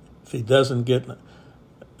 If he doesn't get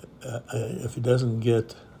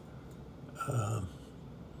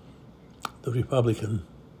the Republican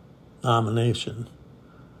nomination,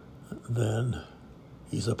 then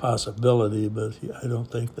he's a possibility, but I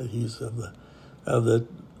don't think that he's of the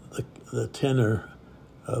tenor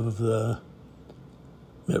of the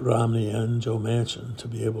Mitt Romney and Joe Manchin to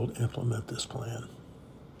be able to implement this plan.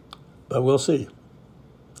 But we'll see.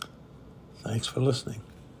 Thanks for listening.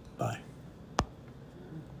 Bye.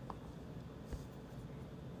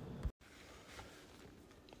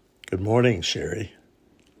 Good morning, Sherry.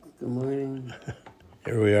 Good morning.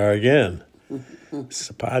 Here we are again. It's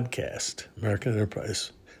a podcast, American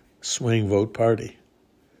Enterprise Swing Vote Party.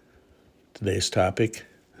 Today's topic,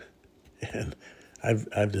 and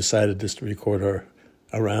I've decided just to record our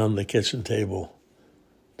around the kitchen table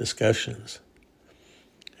discussions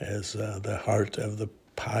as the heart of the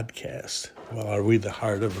podcast. Well, are we the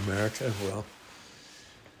heart of America? Well,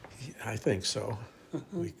 I think so.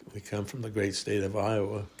 We come from the great state of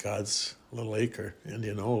Iowa, God's little acre,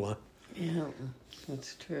 Indianola. Yeah,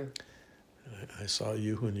 that's true. I saw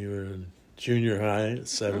you when you were in junior high,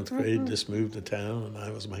 7th grade, just moved to town, and I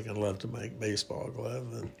was making love to my baseball glove.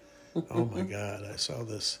 And oh my God, I saw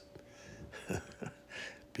this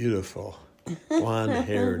beautiful,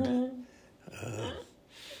 blonde-haired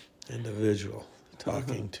individual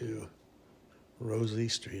talking to Rosie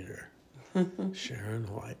Streeter, Sharon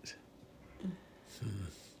White.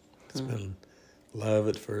 It's been love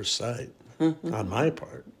at first sight on my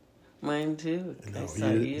part. Mine too. No, I saw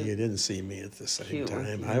you. You didn't see me at the same Cute, time.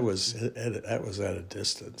 weren't I you? was at a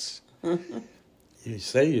distance. You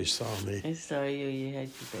say you saw me. I saw you. You had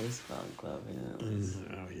your baseball glove, and it was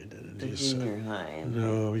No, you didn't. the You junior high. And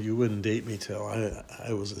no, you wouldn't date me till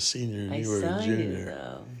I was a senior and I you were saw a you, junior.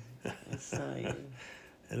 though. I saw you.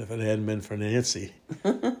 And if it hadn't been for Nancy,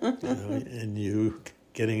 and you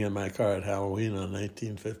getting in my car at Halloween on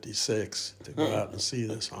 1956 to go out and see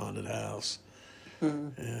this haunted house,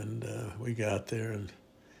 and we got there, and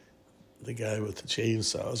the guy with the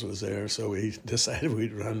chainsaws was there, so we decided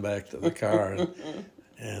we'd run back to the car,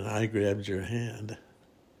 and I grabbed your hand,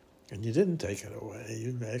 and you didn't take it away.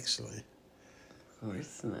 You actually, Of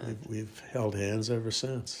course not. we've held hands ever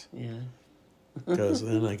since. Yeah. Because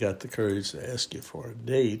then I got the courage to ask you for a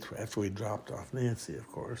date after we dropped off Nancy, of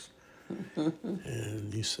course.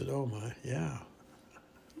 And you said, oh, my, yeah.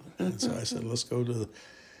 And so I said, let's go to the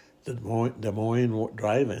Des Moines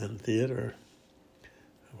Drive-In Theater.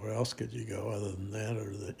 Where else could you go other than that,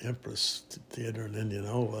 or the Empress Theater in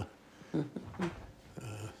Indianola?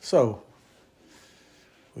 So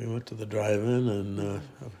we went to the drive-in, and when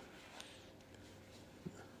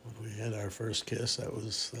we had our first kiss, that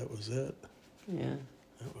was it. Yeah,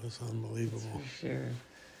 That was unbelievable. for sure.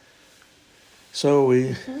 So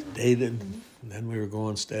we dated, and then we were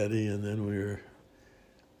going steady, and then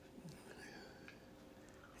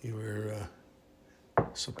you were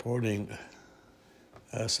supporting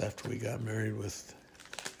us after we got married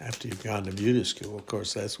after you'd gone to beauty school. Of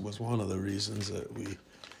course, that was one of the reasons that we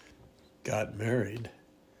got married,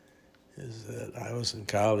 is that I was in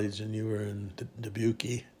college and you were in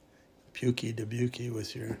Dubuque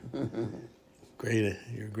with your great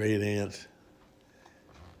aunt,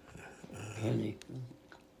 Penny.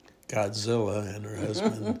 Godzilla, and her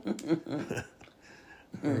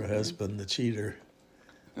husband, the cheater.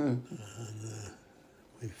 And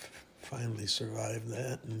we finally survived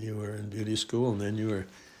that, and you were in beauty school, and then you were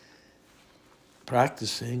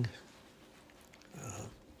practicing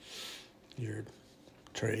your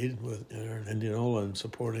trade in Indianola and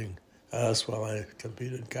supporting us while I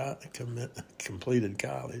completed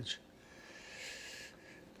college.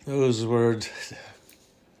 Those were,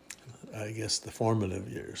 I guess, the formative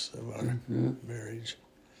years of our marriage.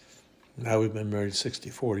 Now we've been married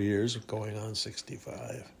 64 years, going on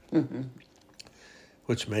 65,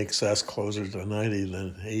 which makes us closer to 90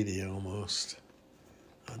 than 80 almost.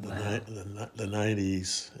 Wow. The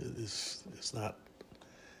 90s is not,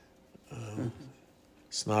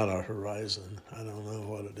 it's not our horizon. I don't know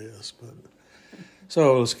what it is, but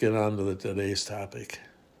so let's get on to today's topic.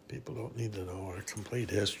 People don't need to know our complete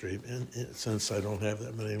history, and since I don't have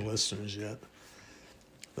that many listeners yet,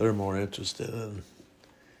 they're more interested in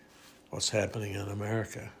what's happening in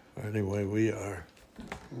America, or anyway we are,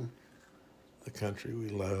 the country we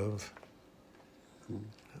love.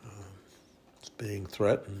 It's being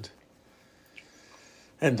threatened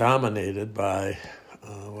and dominated by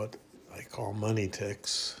what I call money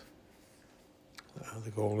ticks.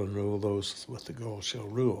 The golden rule, those with the gold shall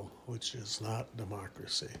rule, which is not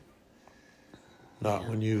democracy. Not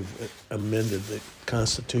when you've amended the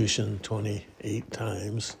Constitution 28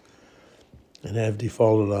 times and have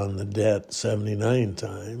defaulted on the debt 79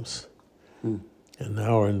 times, and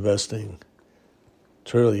now are investing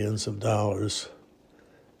trillions of dollars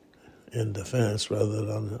in defense rather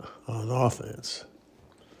than on offense.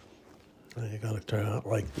 And you're going to turn out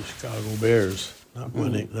like the Chicago Bears, not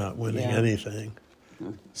winning anything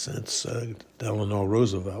since Delano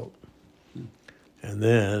Roosevelt. And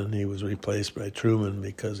then he was replaced by Truman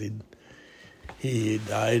because he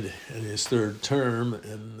died in his third term,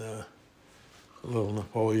 and little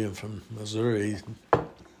Napoleon from Missouri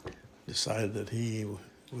decided that he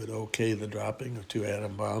would okay the dropping of 2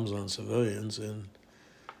 atom bombs on civilians in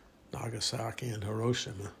Nagasaki and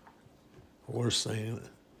Hiroshima. Worst thing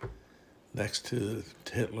next to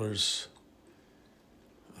Hitler's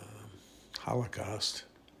Holocaust,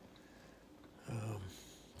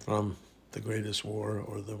 from the greatest war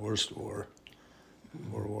or the worst war,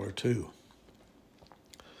 World War II.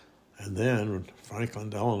 And then Franklin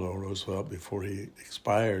Delano Roosevelt, before he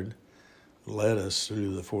expired, led us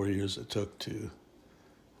through the 4 years it took to,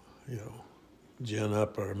 gin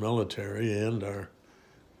up our military and our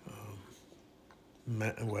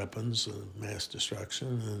weapons of mass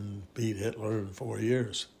destruction and beat Hitler in 4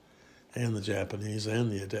 years, and the Japanese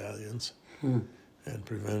and the Italians, and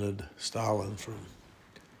prevented Stalin from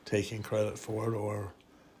taking credit for it or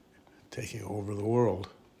taking over the world.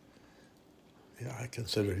 Yeah, I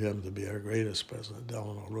consider him to be our greatest president,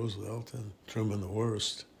 Delano Roosevelt, and Truman the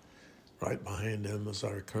worst. Right behind him is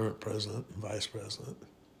our current president and vice president,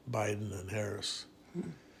 Biden and Harris.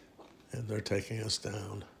 And they're taking us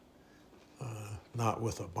down, not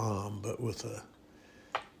with a bomb, but with a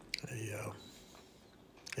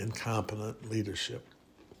incompetent leadership,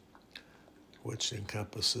 which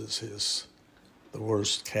encompasses the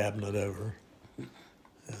worst cabinet ever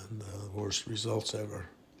and the worst results ever.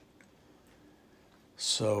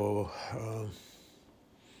 So,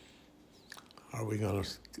 are we going to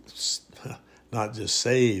not just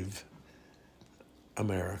save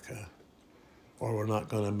America, or we're not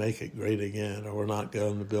going to make it great again, or we're not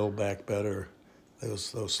going to build back better?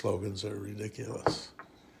 Those slogans are ridiculous.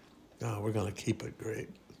 No, we're going to keep it great.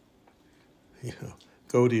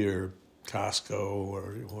 Go to your Costco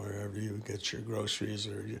or wherever you get your groceries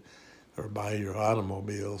or buy your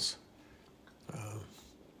automobiles.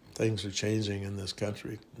 Things are changing in this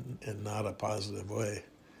country in not a positive way,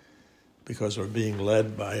 because we're being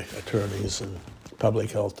led by attorneys and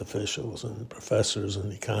public health officials and professors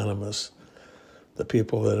and economists, the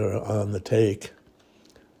people that are on the take.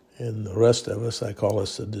 And the rest of us, I call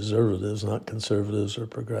us the de-servatives, not conservatives or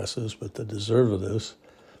progressives, but the de-servatives,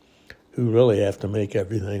 who really have to make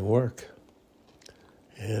everything work.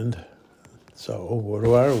 And so what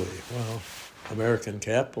are we? Well, American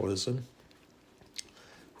capitalism,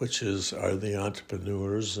 which are the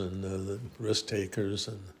entrepreneurs and the risk takers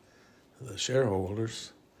and the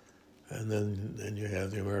shareholders. And then you have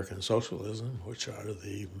the American socialism, which are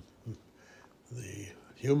the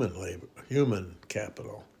human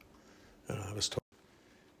capital. And I was told,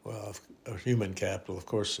 well, human capital, of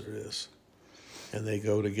course there is. And they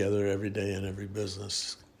go together every day in every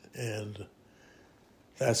business. And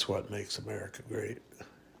that's what makes America great.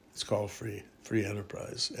 It's called free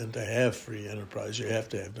enterprise. And to have free enterprise, you have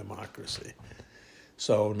to have democracy.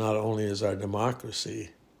 So not only is our democracy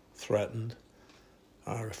threatened,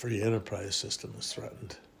 our free enterprise system is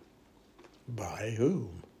threatened. By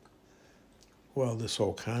whom? Well, this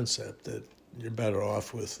whole concept that you're better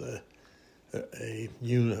off with a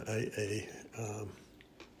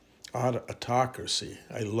autocracy,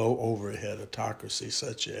 a low overhead autocracy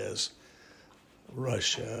such as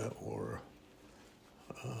Russia or,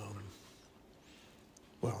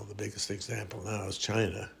 the biggest example now is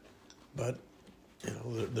China. But,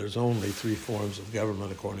 there's only three forms of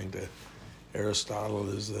government according to Aristotle,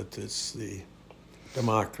 is that it's the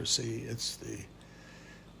democracy, it's the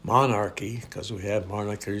monarchy, because we have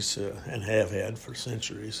monarchies and have had for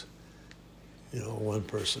centuries, one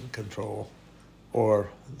person control,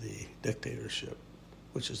 or the dictatorship,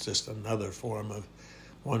 which is just another form of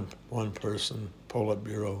one person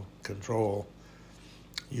Politburo control,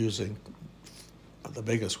 using the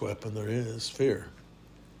biggest weapon there is, fear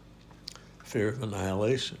of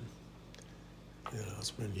annihilation.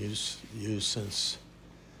 It's been used since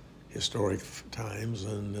historic times,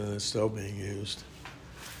 and it's still being used.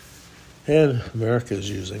 And America is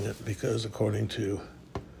using it because, according to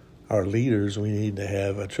our leaders, we need to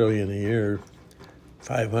have $1 trillion a year,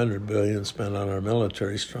 $500 billion spent on our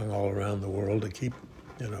military, strung all around the world to keep,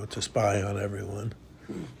 to spy on everyone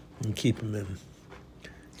and keep them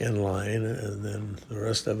in line, and then the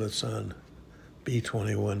rest of it's on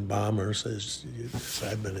B-21 bombers, as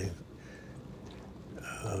I've been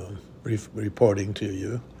reporting to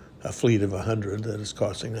you, a fleet of 100 that is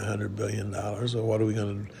costing $100 billion. So what are we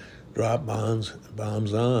going to drop bombs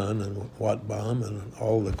on, and what bomb, and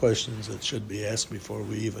all the questions that should be asked before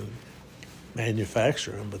we even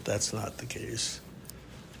manufacture them, but that's not the case.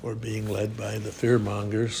 We're being led by the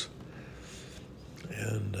fearmongers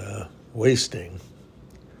and wasting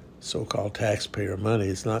so-called taxpayer money.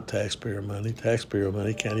 It's not taxpayer money. Taxpayer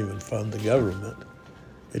money can't even fund the government.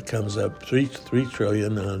 It comes up $3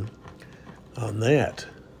 trillion on that.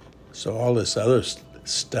 So all this other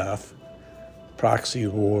stuff, proxy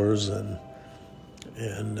wars and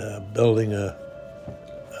building a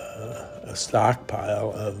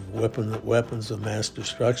stockpile of weapons of mass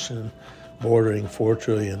destruction bordering $4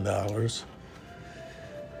 trillion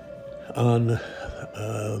on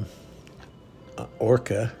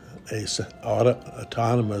Orca, a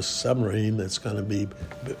autonomous submarine that's going to be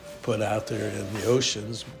put out there in the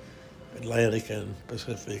oceans Atlantic and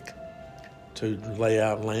Pacific to lay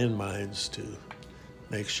out landmines to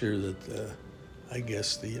make sure that I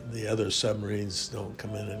guess the other submarines don't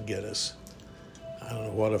come in and get us. I don't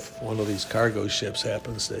know, what if one of these cargo ships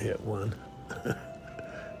happens to hit one?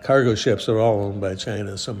 Cargo ships are all owned by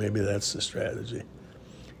China, so maybe that's the strategy.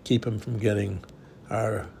 Keep them from getting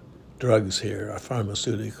our drugs here, our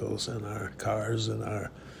pharmaceuticals and our cars and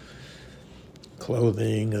our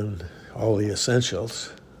clothing and all the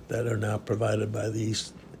essentials that are now provided by the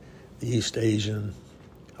East Asian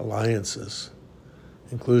alliances,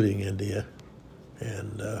 including India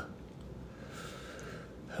and,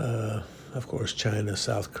 of course, China,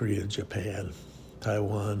 South Korea, Japan,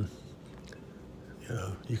 Taiwan. You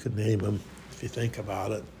know, you could name them if you think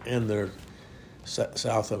about it, and their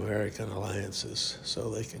South American alliances, so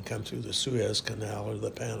they can come through the Suez Canal or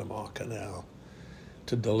the Panama Canal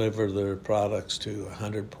to deliver their products to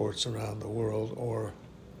 100 ports around the world, or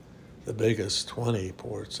the biggest 20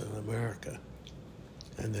 ports in America,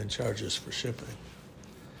 and then charge us for shipping.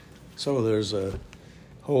 So there's a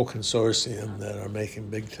whole consortium that are making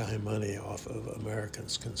big-time money off of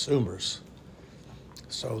Americans' consumers.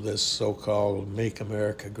 So this so-called Make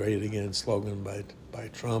America Great Again slogan by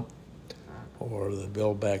Trump, or the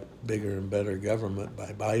Build Back Bigger and Better Government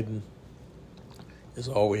by Biden, is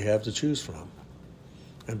all we have to choose from.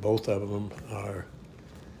 And both of them are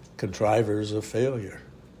contrivers of failure.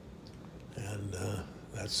 And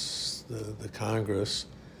that's the Congress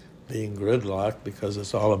being gridlocked because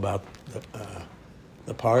it's all about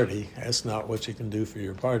the party. Ask not what you can do for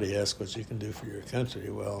your party, ask what you can do for your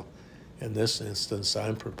country. Well, in this instance,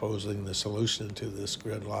 I'm proposing the solution to this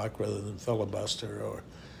gridlock rather than filibuster or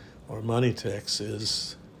money tax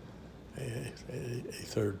is a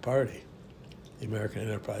third party. The American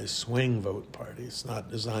Enterprise Swing Vote Party. It's not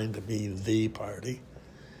designed to be the party.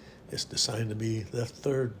 It's designed to be the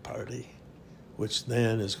third party, which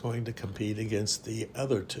then is going to compete against the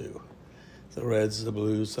other two, the reds, the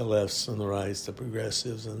blues, the lefts, and the rights, the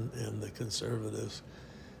progressives, and the conservatives.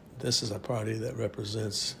 This is a party that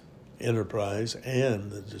represents enterprise and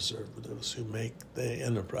the de-servatives who make the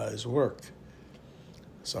enterprise work.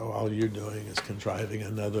 So all you're doing is contriving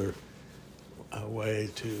another way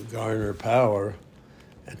to garner power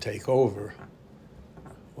and take over.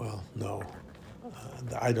 Well, no,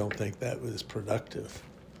 I don't think that was productive.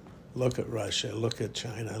 Look at Russia, look at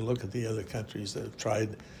China, look at the other countries that have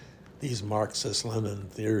tried these Marxist-Lenin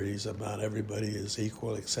theories about everybody is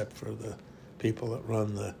equal except for the people that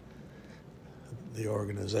run the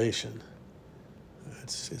organization.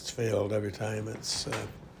 It's failed every time it's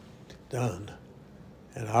done.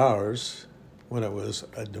 And ours, when it was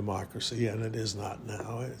a democracy, and it is not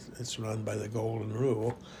now, it's run by the golden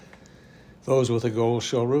rule. Those with the gold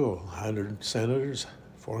shall rule. 100 senators,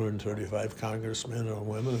 435 congressmen or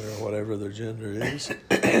women or whatever their gender is,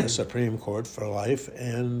 the Supreme Court for life,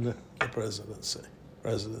 and the presidency.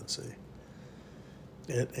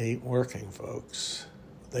 It ain't working, folks.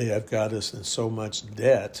 They have got us in so much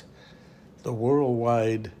debt. The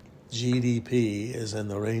worldwide GDP is in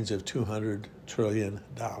the range of $200 trillion.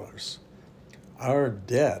 Our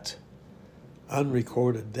debt,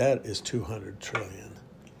 unrecorded debt, is $200 trillion.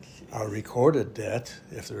 Our recorded debt,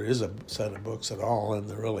 if there is a set of books at all, and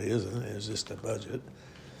there really isn't, it's just a budget,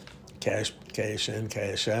 cash in,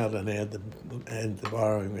 cash out, and add the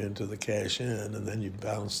borrowing into the cash in, and then you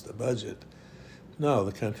balance the budget. No,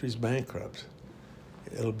 the country's bankrupt.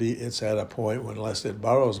 It's at a point when unless it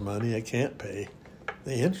borrows money, it can't pay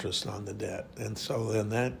the interest on the debt. And so then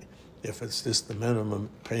that, if it's just the minimum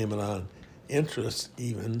payment on interest,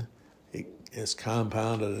 even, it is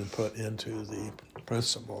compounded and put into the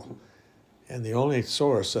principal. And the only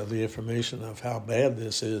source of the information of how bad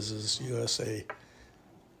this is USA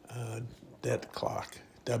Debt Clock,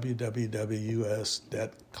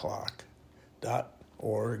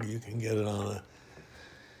 www.usdebtclock.org. You can get it on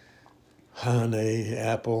a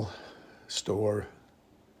Apple Store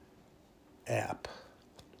app.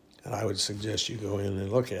 And I would suggest you go in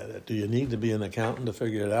and look at it. Do you need to be an accountant to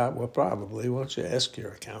figure it out? Well, probably. Why don't you ask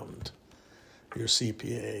your accountant, your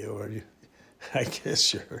CPA, or I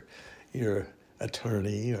guess your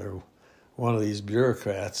attorney, or one of these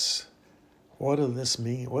bureaucrats. What does this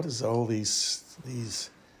mean? What is all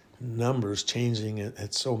these numbers changing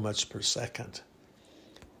at so much per second?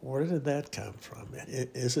 Where did that come from?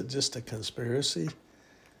 Is it just a conspiracy?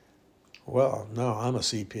 Well, no, I'm a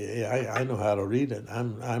CPA. I know how to read it.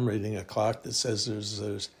 I'm reading a clock that says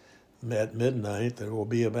there's at midnight there will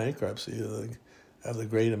be a bankruptcy of the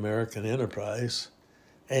great American enterprise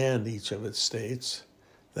and each of its states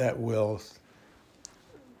that will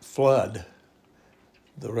flood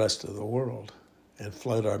the rest of the world. and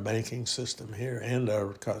flood our banking system here and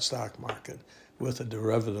our stock market with a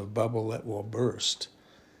derivative bubble that will burst,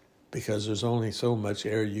 because there's only so much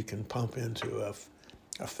air you can pump into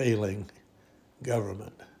a failing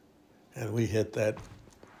government. And we hit that,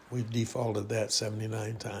 we've defaulted that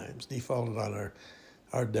 79 times, defaulted on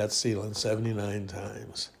our debt ceiling 79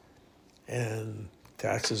 times. And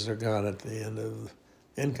taxes are gone at the end of,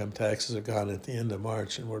 income taxes are gone at the end of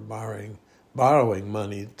March, and we're borrowing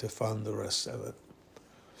money to fund the rest of it.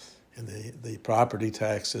 And the property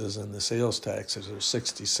taxes and the sales taxes are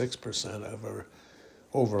 66% of our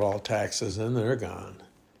overall taxes, and they're gone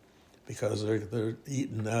because they're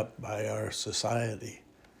eaten up by our society.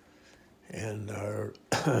 And our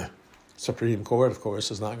Supreme Court, of course,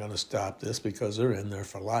 is not going to stop this because they're in there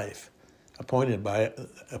for life, appointed by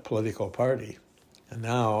a political party. And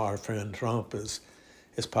now our friend Trump is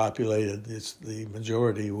populated the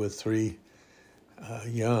majority with three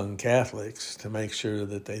young Catholics to make sure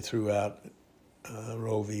that they threw out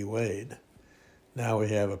Roe v. Wade. Now we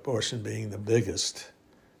have abortion being the biggest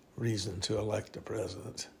reason to elect a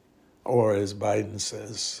president. Or as Biden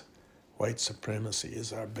says, white supremacy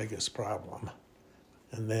is our biggest problem.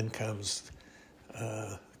 And then comes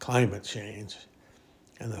climate change.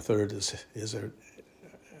 And the third is our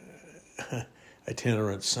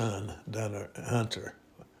itinerant son, Hunter,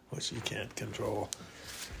 which you can't control.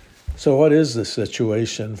 So what is the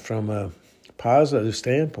situation from a positive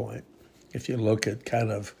standpoint? If you look at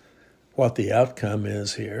kind of what the outcome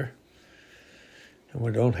is here, and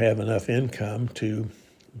we don't have enough income to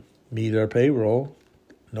meet our payroll,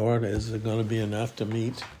 nor is it going to be enough to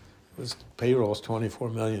meet, this payroll is 24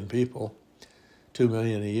 million people, 2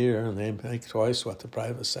 million a year, and they make twice what the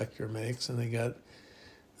private sector makes, and they got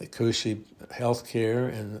the cushy health care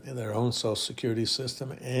and their own Social Security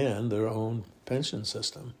system and their own pension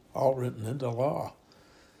system, all written into law.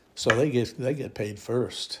 So they get paid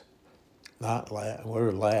first, not last.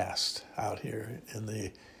 We're last out here in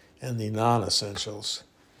the non-essentials.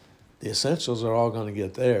 The essentials are all going to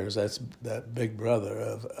get theirs. That's that big brother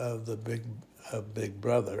of Big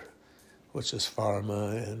Brother, which is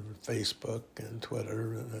pharma and Facebook and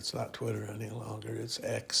Twitter. And it's not Twitter any longer. It's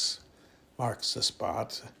X, marks the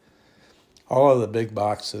spot. All of the big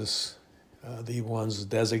boxes, the ones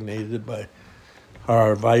designated by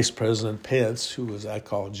our Vice President Pence, who was I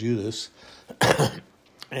call Judas,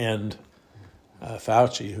 and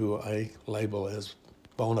Fauci, who I label as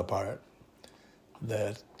Bonaparte,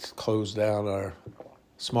 that closed down our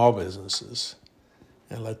small businesses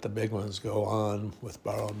and let the big ones go on with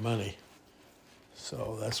borrowed money.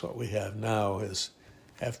 So that's what we have now is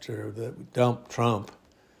after the dump Trump,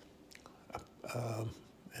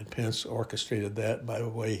 and Pence orchestrated that by the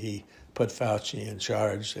way he put Fauci in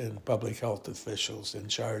charge and public health officials in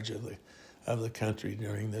charge of the country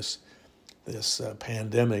during this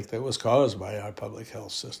pandemic that was caused by our public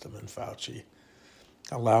health system and Fauci,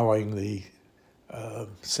 allowing the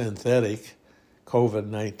synthetic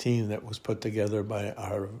COVID-19 that was put together by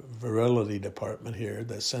our virility department here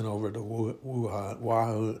that's sent over to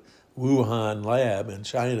Wuhan lab in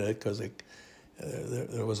China because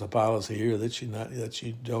there was a policy here that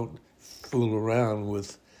you don't fool around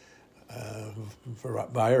with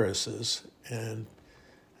viruses, and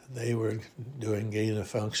they were doing gain of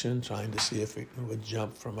function, trying to see if it would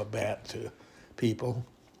jump from a bat to people,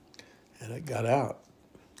 and it got out.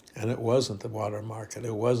 And it wasn't the water market.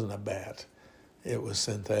 It wasn't a bat. It was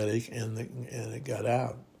synthetic, and it got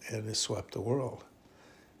out, and it swept the world.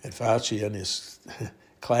 And Fauci, in his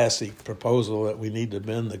classic proposal that we need to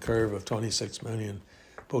bend the curve of 26 million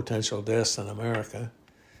potential deaths in America,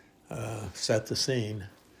 set the scene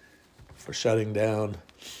for shutting down.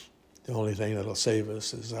 The only thing that'll save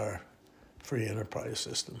us is our free enterprise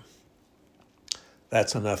system.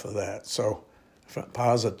 That's enough of that. So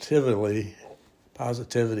positivity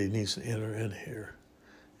needs to enter in here.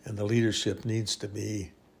 And the leadership needs to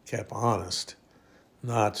be kept honest,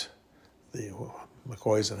 not the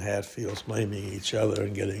McCoys and Hatfields blaming each other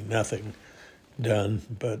and getting nothing done,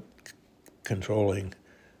 but controlling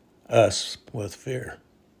us with fear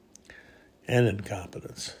and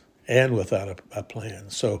incompetence and without a plan.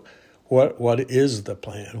 So what is the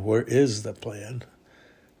plan? Where is the plan?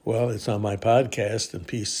 Well, it's on my podcast and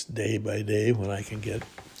Peace Day by Day when I can get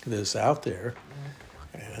this out there.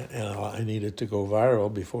 And I need it to go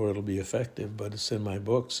viral before it'll be effective, but it's in my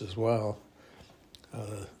books as well.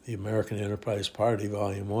 The American Enterprise Party,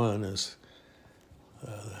 Volume 1, is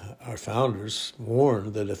our founders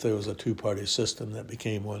warned that if there was a two-party system that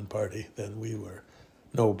became one party, then we were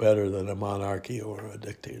no better than a monarchy or a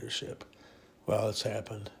dictatorship. Well, it's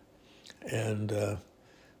happened. And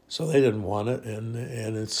So they didn't want it, and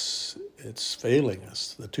it's failing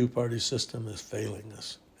us. The two-party system is failing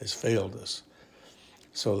us. Has failed us.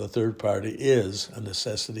 So the third party is a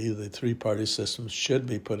necessity. The three-party system should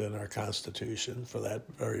be put in our Constitution for that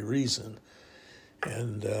very reason.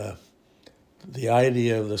 And the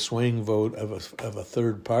idea of the swing vote of a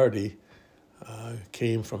third party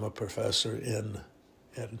came from a professor in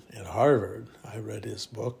Harvard. I read his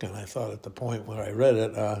book, and I thought at the point when I read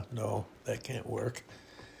it, no, that can't work.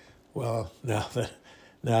 Well, now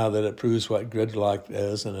that it proves what gridlock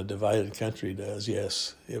does and a divided country does,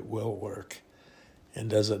 yes, it will work. And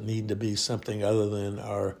does it need to be something other than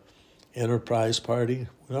our enterprise party?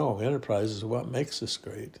 No, enterprise is what makes us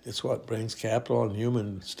great. It's what brings capital and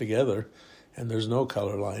humans together, and there's no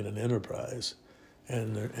color line in enterprise.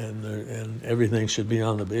 And everything should be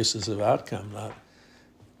on the basis of outcome, not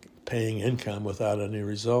paying income without any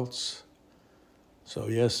results. So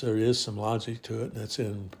yes, there is some logic to it, and it's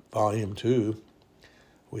in Volume 2.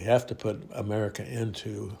 We have to put America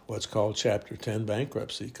into what's called Chapter 10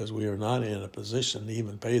 bankruptcy because we are not in a position to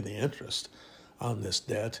even pay the interest on this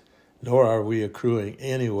debt, nor are we accruing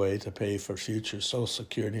any way to pay for future Social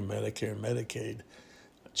Security, Medicare, Medicaid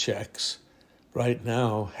checks. Right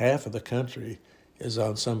now, half of the country is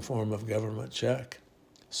on some form of government check.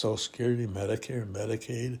 Social Security, Medicare,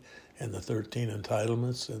 Medicaid, and the 13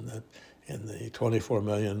 entitlements, and the 24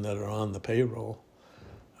 million that are on the payroll,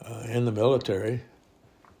 and the military,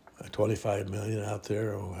 25 million out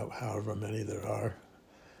there, or however many there are.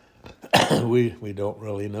 we don't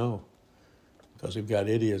really know because we've got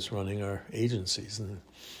idiots running our agencies. And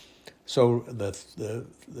so the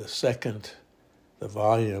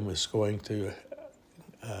volume is going to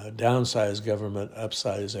downsize government,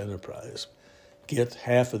 upsize enterprise. Get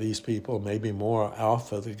half of these people, maybe more,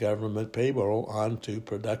 off of the government payroll onto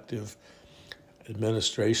productive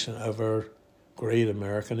administration of our great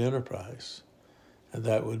American enterprise. And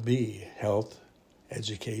that would be health,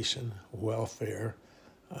 education, welfare,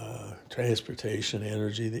 transportation,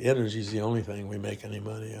 energy. The energy is the only thing we make any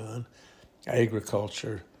money on.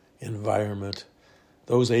 Agriculture, environment.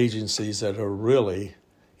 Those agencies that are really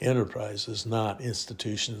enterprises, not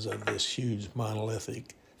institutions of this huge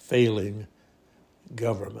monolithic failing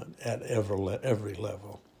government at every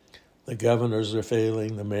level. The governors are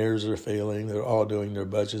failing, the mayors are failing, they're all doing their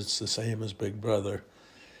budgets the same as Big Brother,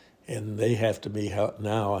 and they have to be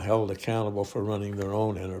now held accountable for running their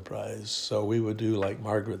own enterprise. So we would do like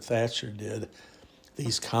Margaret Thatcher did,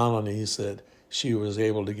 these colonies that she was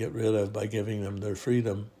able to get rid of by giving them their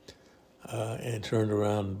freedom, and turned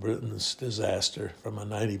around Britain's disaster from a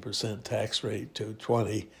 90% tax rate to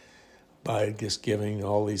 20% by just giving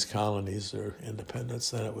all these colonies their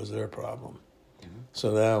independence. Then it was their problem. Mm-hmm.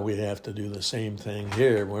 So now we have to do the same thing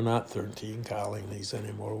here. We're not 13 colonies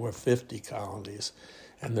anymore. We're 50 colonies,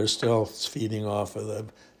 and they're still feeding off of the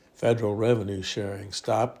federal revenue sharing.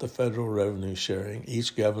 Stop the federal revenue sharing.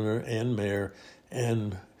 Each governor and mayor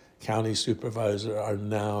and county supervisor are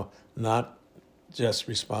now not just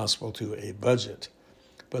responsible to a budget,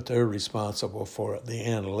 but they're responsible for the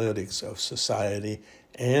analytics of society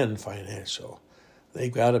and financial.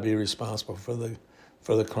 They've got to be responsible for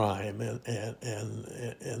the crime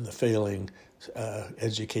and the failing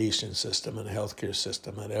education system and healthcare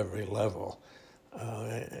system at every level.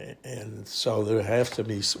 And so there have to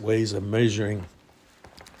be ways of measuring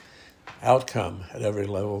outcome at every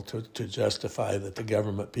level to justify that the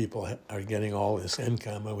government people are getting all this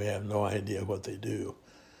income and we have no idea what they do.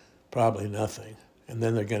 Probably nothing. And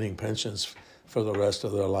then they're getting pensions for the rest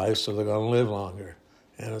of their lives, so they're going to live longer.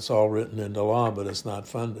 And it's all written into law, but it's not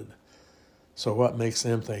funded. So what makes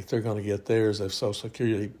them think they're going to get theirs if Social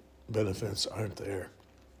Security benefits aren't there?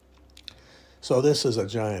 So this is a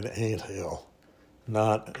giant anthill,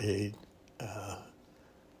 not a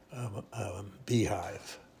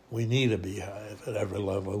beehive. We need a beehive at every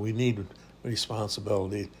level. We need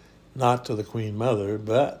responsibility, not to the Queen Mother,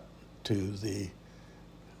 but to the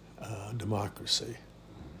democracy.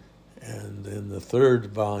 And in the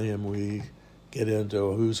third volume, we get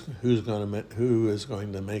into who is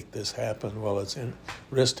going to make this happen. Well, it's in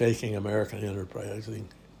risk-taking American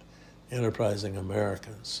enterprising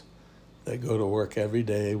Americans that go to work every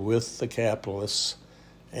day with the capitalists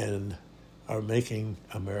and are making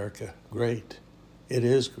America great. It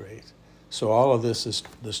is great. So all of this is,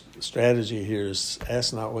 the strategy here is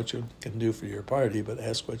ask not what you can do for your party, but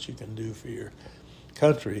ask what you can do for your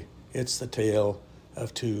country. It's the tale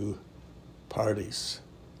of two parties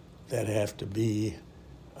that have to be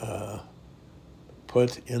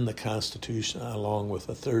put in the Constitution along with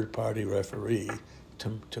a third-party referee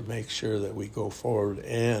to make sure that we go forward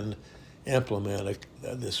and implement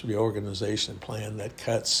this reorganization plan that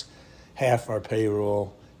cuts half our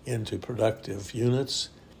payroll into productive units,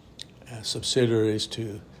 subsidiaries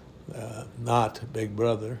to not Big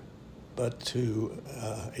Brother, but to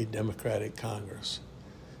a Democratic Congress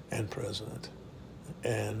and President.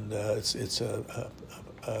 And it's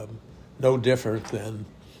no different than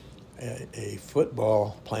a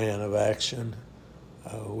football plan of action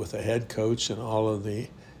with a head coach and all of the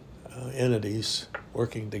entities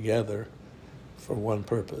working together for one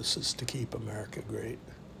purpose, is to keep America great.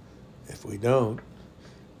 If we don't,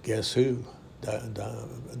 guess who?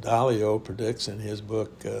 Dalio predicts in his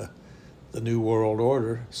book, The New World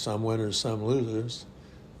Order, Some Winners, Some Losers,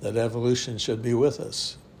 that evolution should be with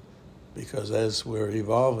us. Because as we're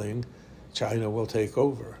evolving, China will take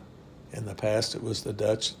over. In the past, it was the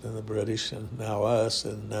Dutch and the British, and now us,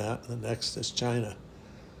 and now the next is China.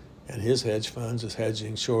 And his hedge funds is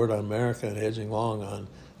hedging short on America and hedging long on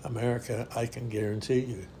America, I can guarantee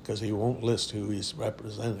you, because he won't list who he's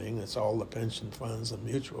representing. It's all the pension funds and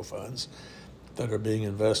mutual funds that are being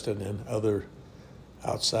invested in other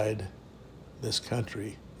outside this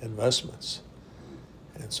country investments.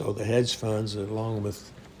 And so the hedge funds, along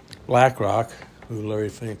with BlackRock, who Larry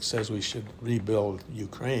Fink says we should rebuild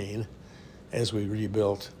Ukraine as we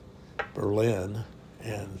rebuilt Berlin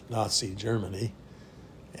and Nazi Germany,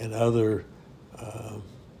 and other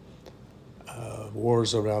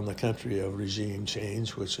wars around the country of regime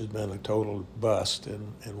change, which has been a total bust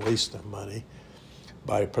and waste of money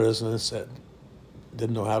by presidents that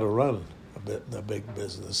didn't know how to run the big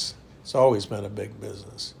business. It's always been a big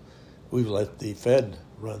business. We've let the Fed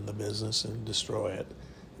run the business and destroy it.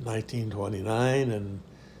 1929 and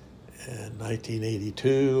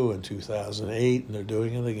 1982 and 2008, and they're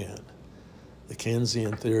doing it again. The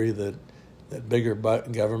Keynesian theory that bigger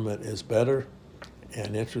government is better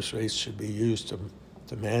and interest rates should be used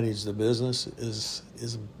to manage the business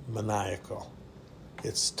is maniacal.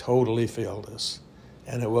 It's totally failed us,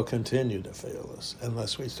 and it will continue to fail us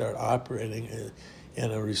unless we start operating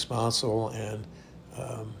in a responsible and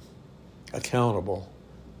accountable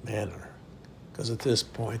manner. Because at this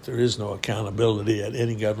point, there is no accountability at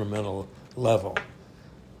any governmental level.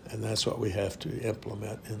 And that's what we have to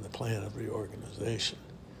implement in the plan of reorganization.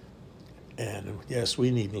 And yes, we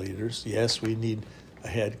need leaders. Yes, we need a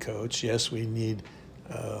head coach. Yes, we need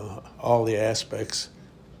all the aspects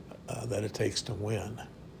that it takes to win.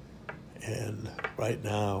 And right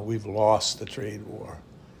now, we've lost the trade war.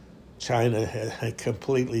 China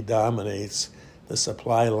completely dominates the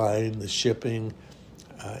supply line, the shipping,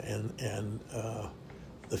 and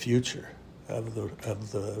the future of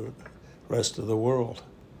the rest of the world.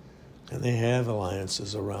 And they have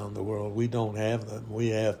alliances around the world. We don't have them. We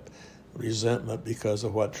have resentment because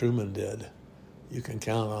of what Truman did. You can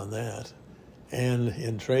count on that. And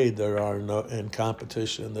in trade, in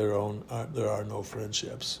competition, there are no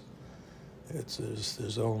friendships.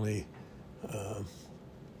 There's only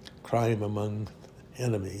crime among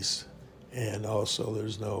enemies, and also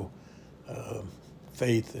there's no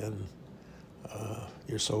faith in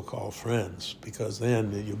your so-called friends, because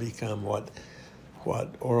then you become what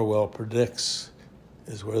Orwell predicts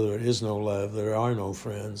is where there is no love, there are no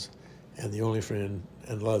friends, and the only friend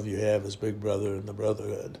and love you have is Big Brother and the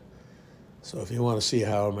Brotherhood. So if you want to see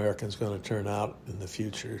how Americans going to turn out in the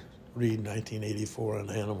future, read 1984 on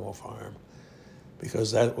Animal Farm,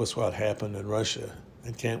 because that was what happened in Russia.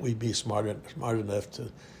 And can't we be smart enough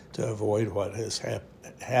to avoid what has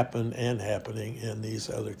happened and happening in these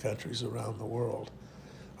other countries around the world?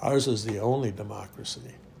 Ours is the only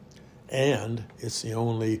democracy, and it's the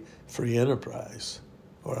only free enterprise,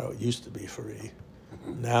 or it used to be free.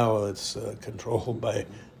 Now it's controlled by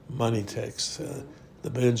money ticks. The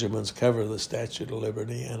Benjamins cover the Statue of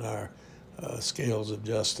Liberty and our scales of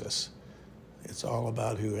justice. It's all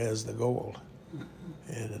about who has the gold,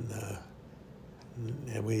 and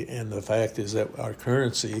the fact is that our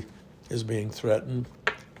currency is being threatened.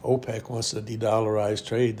 OPEC wants to de-dollarize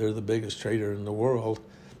trade. They're the biggest trader in the world,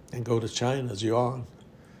 and go to China's yuan,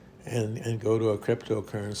 and go to a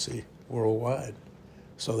cryptocurrency worldwide,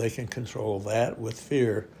 so they can control that with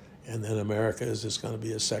fear. And then America is just going to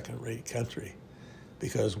be a second-rate country,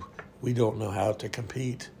 because we don't know how to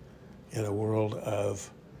compete in a world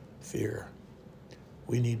of fear.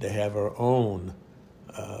 We need to have our own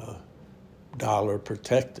dollar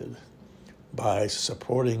protected by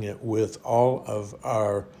supporting it with all of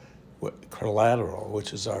our collateral,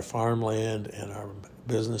 which is our farmland and our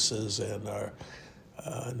businesses and our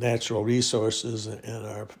natural resources and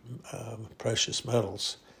our precious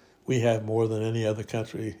metals. We have more than any other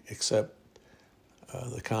country except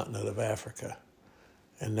the continent of Africa.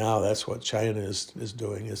 And now that's what China is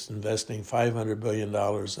doing. It's investing $500 billion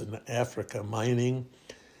in Africa mining.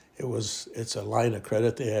 It's a line of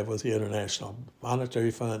credit they have with the International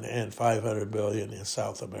Monetary Fund, and $500 billion in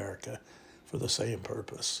South America for the same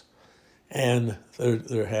purpose. And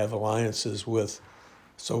they have alliances with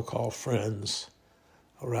so-called friends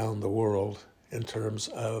around the world in terms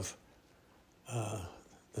of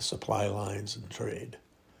the supply lines and trade.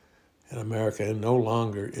 And America no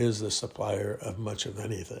longer is the supplier of much of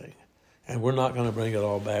anything. And we're not going to bring it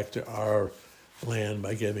all back to our land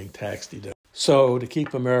by giving tax deductions. So to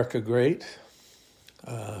keep America great,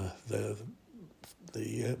 the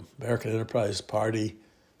American Enterprise Party,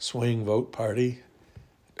 swing vote party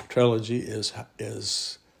trilogy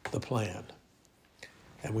is the plan.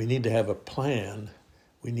 And we need to have a plan.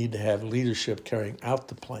 We need to have leadership carrying out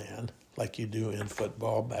the plan, like you do in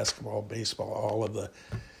football, basketball, baseball, all of the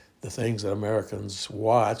things that Americans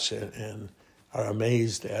watch and are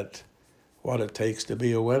amazed at what it takes to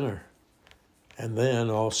be a winner. And then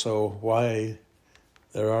also why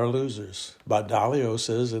there are losers. Baudalio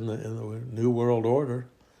says in the New World Order,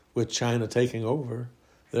 with China taking over,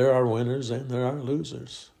 there are winners and there are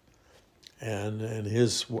losers. And in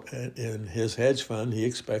his hedge fund, he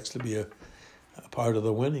expects to be a part of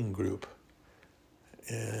the winning group.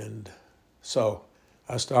 And so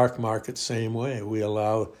our stock market, same way. We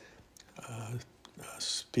allow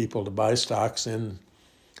people to buy stocks in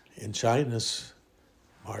China's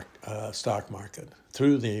stock market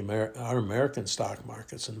through our American stock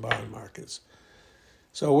markets and bond markets.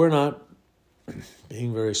 So we're not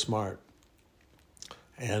being very smart.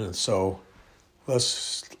 And so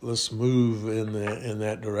let's move in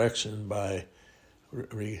that direction by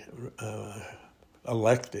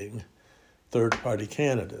electing third-party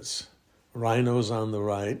candidates. Rhinos on the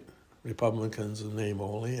right, Republicans in name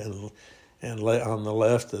only, and on the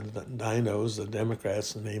left, the DINO'S, the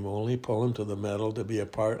Democrats in name only, pull them to the middle to be a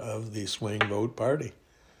part of the swing vote party.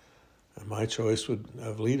 And my choice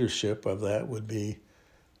of leadership of that would be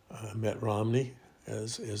Mitt Romney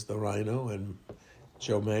as the Rhino and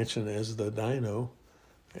Joe Manchin as the DINO,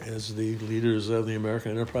 as the leaders of the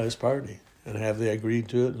American Enterprise Party. And have they agreed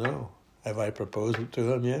to it? No. Have I proposed it to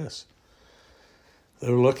them? Yes. They're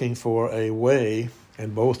looking for a way,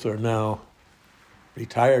 and both are now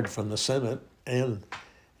retired from the Senate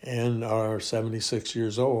and are 76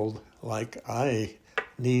 years old. Like, I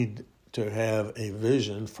need to have a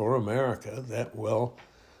vision for America that will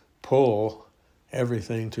pull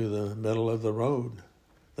everything to the middle of the road,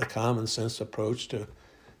 the common sense approach to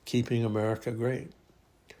keeping America great.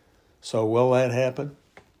 So will that happen?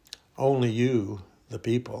 Only you, the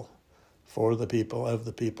people, for the people, of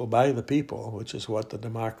the people, by the people, which is what the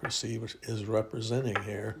democracy is representing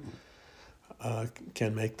here,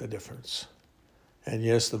 can make the difference. And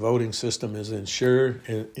yes, the voting system is insecure.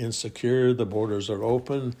 The borders are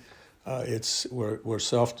open. We're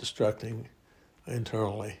self-destructing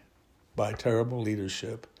internally by terrible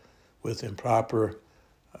leadership, with improper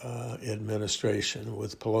administration,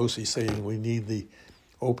 with Pelosi saying we need the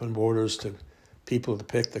open borders to people to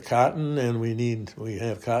pick the cotton, and we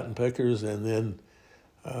have cotton pickers, and then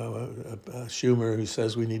Schumer who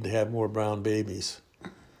says we need to have more brown babies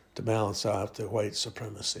to balance out the white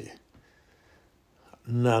supremacy.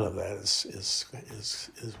 None of that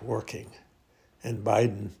is working. And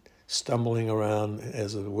Biden stumbling around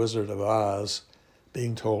as a Wizard of Oz,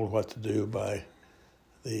 being told what to do by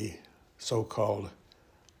the so-called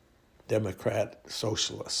Democrat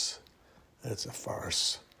socialists. That's a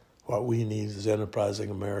farce. What we need is enterprising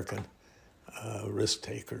American risk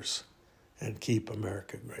takers and keep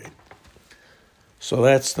America great. So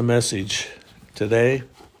that's the message today.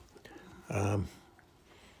 I'm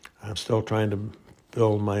still trying to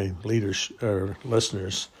build my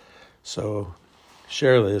listeners, so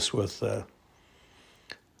share this with the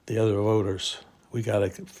other voters. We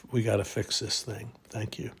gotta fix this thing.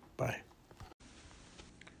 Thank you. Bye.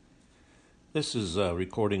 This is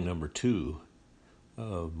recording number 2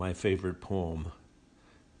 of my favorite poem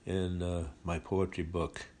in my poetry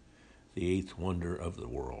book, The Eighth Wonder of the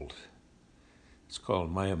World. It's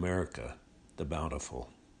called My America, the Bountiful.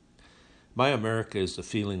 My America is the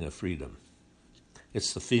feeling of freedom.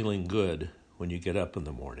 It's the feeling good when you get up in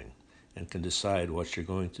the morning and can decide what you're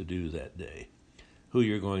going to do that day, who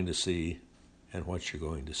you're going to see, and what you're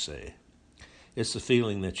going to say. It's the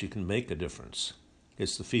feeling that you can make a difference.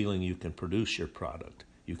 It's the feeling you can produce your product,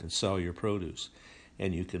 you can sell your produce,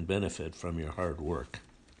 and you can benefit from your hard work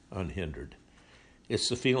unhindered. It's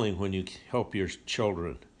the feeling when you help your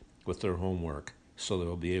children with their homework so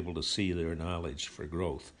they'll be able to see their knowledge for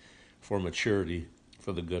growth, for maturity,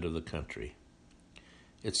 for the good of the country.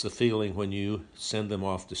 It's the feeling when you send them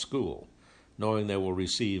off to school, knowing they will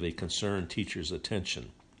receive a concerned teacher's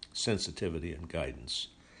attention, sensitivity, and guidance,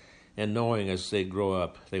 and knowing as they grow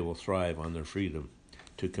up they will thrive on their freedom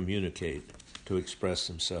to communicate, to express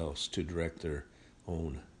themselves, to direct their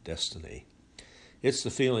own destiny. It's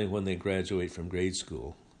the feeling when they graduate from grade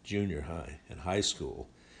school, junior high, and high school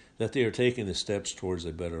that they are taking the steps towards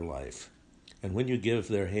a better life. And when you give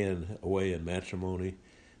their hand away in matrimony,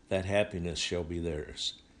 that happiness shall be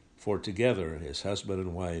theirs. For together, as husband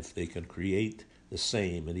and wife, they can create the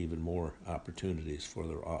same and even more opportunities for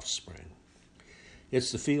their offspring.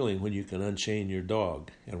 It's the feeling when you can unchain your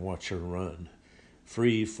dog and watch her run,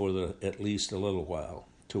 free for at least a little while,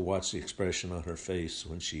 to watch the expression on her face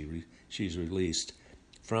when she's released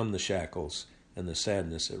from the shackles and the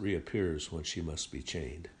sadness that reappears when she must be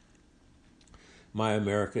chained. My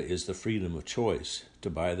America is the freedom of choice to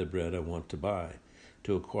buy the bread I want to buy,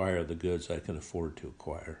 to acquire the goods I can afford to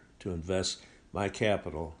acquire, to invest my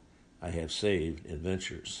capital I have saved in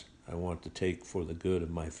ventures I want to take for the good of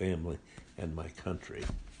my family and my country.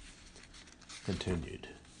 Continued.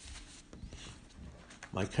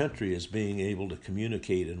 My country is being able to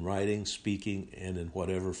communicate in writing, speaking, and in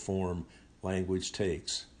whatever form language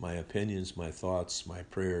takes, my opinions, my thoughts, my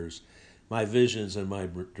prayers, my visions, and my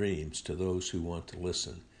dreams to those who want to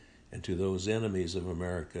listen, and to those enemies of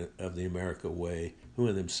America, of the America way, who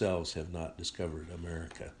in themselves have not discovered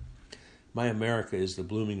America. My America is the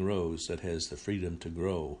blooming rose that has the freedom to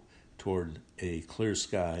grow toward a clear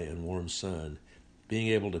sky and warm sun, being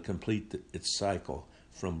able to complete its cycle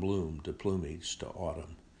from bloom to plumage to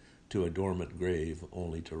autumn, to a dormant grave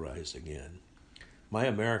only to rise again. My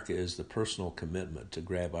America is the personal commitment to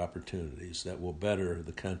grab opportunities that will better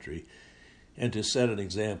the country and to set an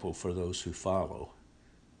example for those who follow.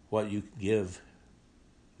 What you give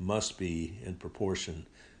must be in proportion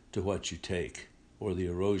to what you take, or the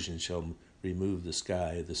erosion shall remove the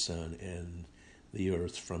sky, the sun, and the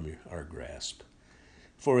earth from our grasp.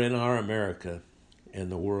 For in our America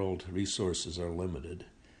and the world, resources are limited.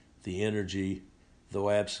 The energy, though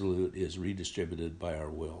absolute, is redistributed by our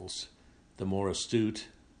wills. The more astute,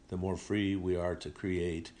 the more free we are to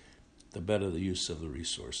create, the better the use of the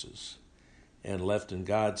resources. And left in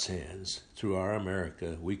God's hands, through our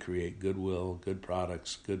America, we create goodwill, good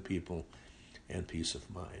products, good people, and peace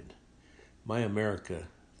of mind. My America,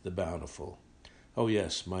 the bountiful. Oh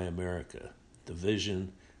yes, my America, the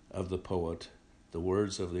vision of the poet, the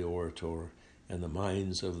words of the orator, and the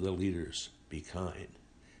minds of the leaders. Be kind,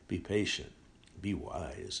 be patient, be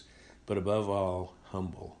wise, but above all,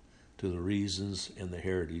 humble to the reasons and the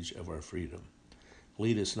heritage of our freedom.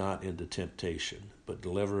 Lead us not into temptation, but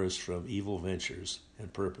deliver us from evil ventures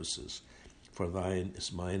and purposes. For thine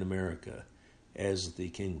is mine America, as the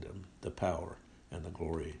kingdom, the power, and the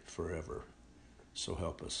glory forever. So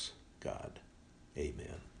help us, God.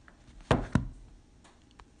 Amen.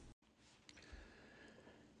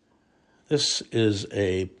 This is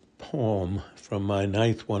a poem from my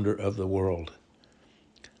ninth wonder of the world,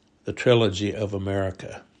 the trilogy of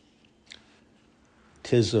America.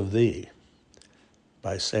 'Tis of Thee,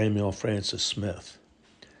 by Samuel Francis Smith.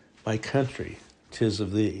 My country, 'tis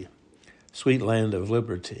of Thee, sweet land of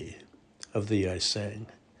liberty, of Thee I sing.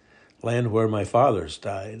 Land where my fathers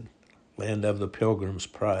died, land of the pilgrim's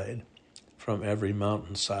pride, from every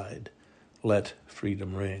mountainside, let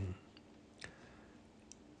freedom ring.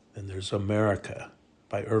 Then there's America,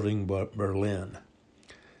 by Irving Berlin.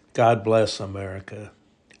 God bless America,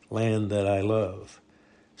 land that I love.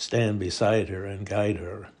 Stand beside her and guide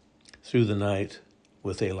her through the night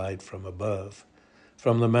with a light from above.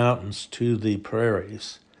 From the mountains to the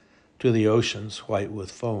prairies, to the oceans white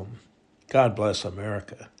with foam. God bless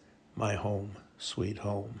America, my home, sweet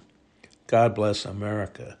home. God bless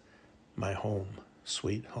America, my home,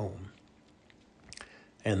 sweet home.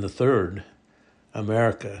 And the third,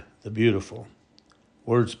 America, the beautiful.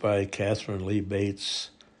 Words by Catherine Lee Bates,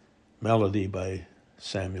 melody by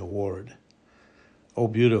Samuel Ward. Oh,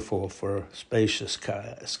 beautiful for spacious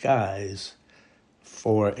skies,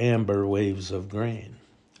 for amber waves of grain,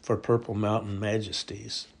 for purple mountain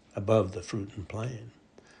majesties above the fruiting plain.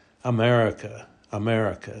 America,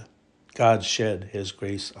 America, God shed his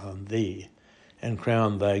grace on thee and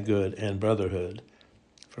crown thy good and brotherhood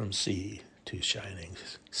from sea to shining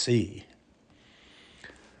sea.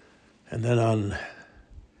 And then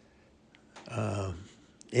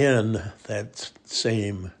in that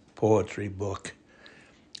same poetry book,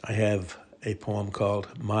 I have a poem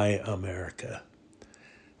called My America,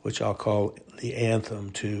 which I'll call the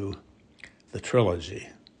anthem to the trilogy.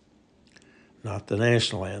 Not the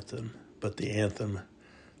national anthem, but the anthem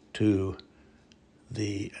to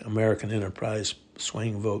the American Enterprise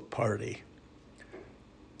Swing Vote Party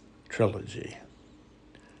trilogy.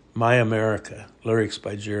 My America, lyrics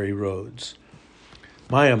by Jerry Rhodes.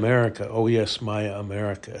 My America, oh yes, my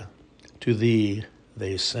America, to thee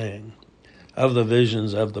they sing. Of the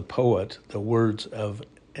visions of the poet, the words of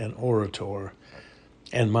an orator,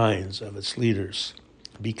 and minds of its leaders.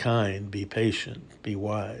 Be kind, be patient, be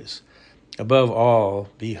wise. Above all,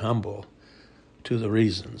 be humble to the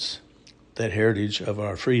reasons, that heritage of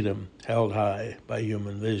our freedom held high by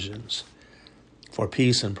human visions. For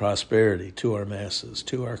peace and prosperity to our masses,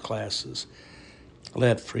 to our classes,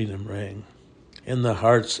 let freedom ring. In the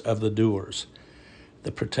hearts of the doers,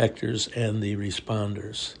 the protectors and the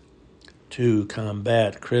responders, to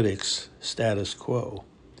combat critics' status quo,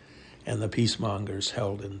 and the peacemongers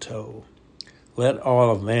held in tow. Let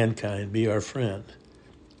all of mankind be our friend,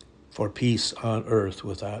 for peace on earth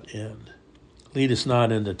without end. Lead us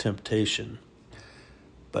not into temptation,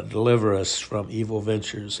 but deliver us from evil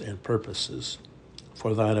ventures and purposes.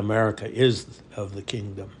 For thine America is of the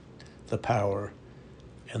kingdom, the power,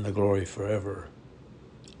 and the glory forever.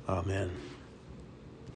 Amen.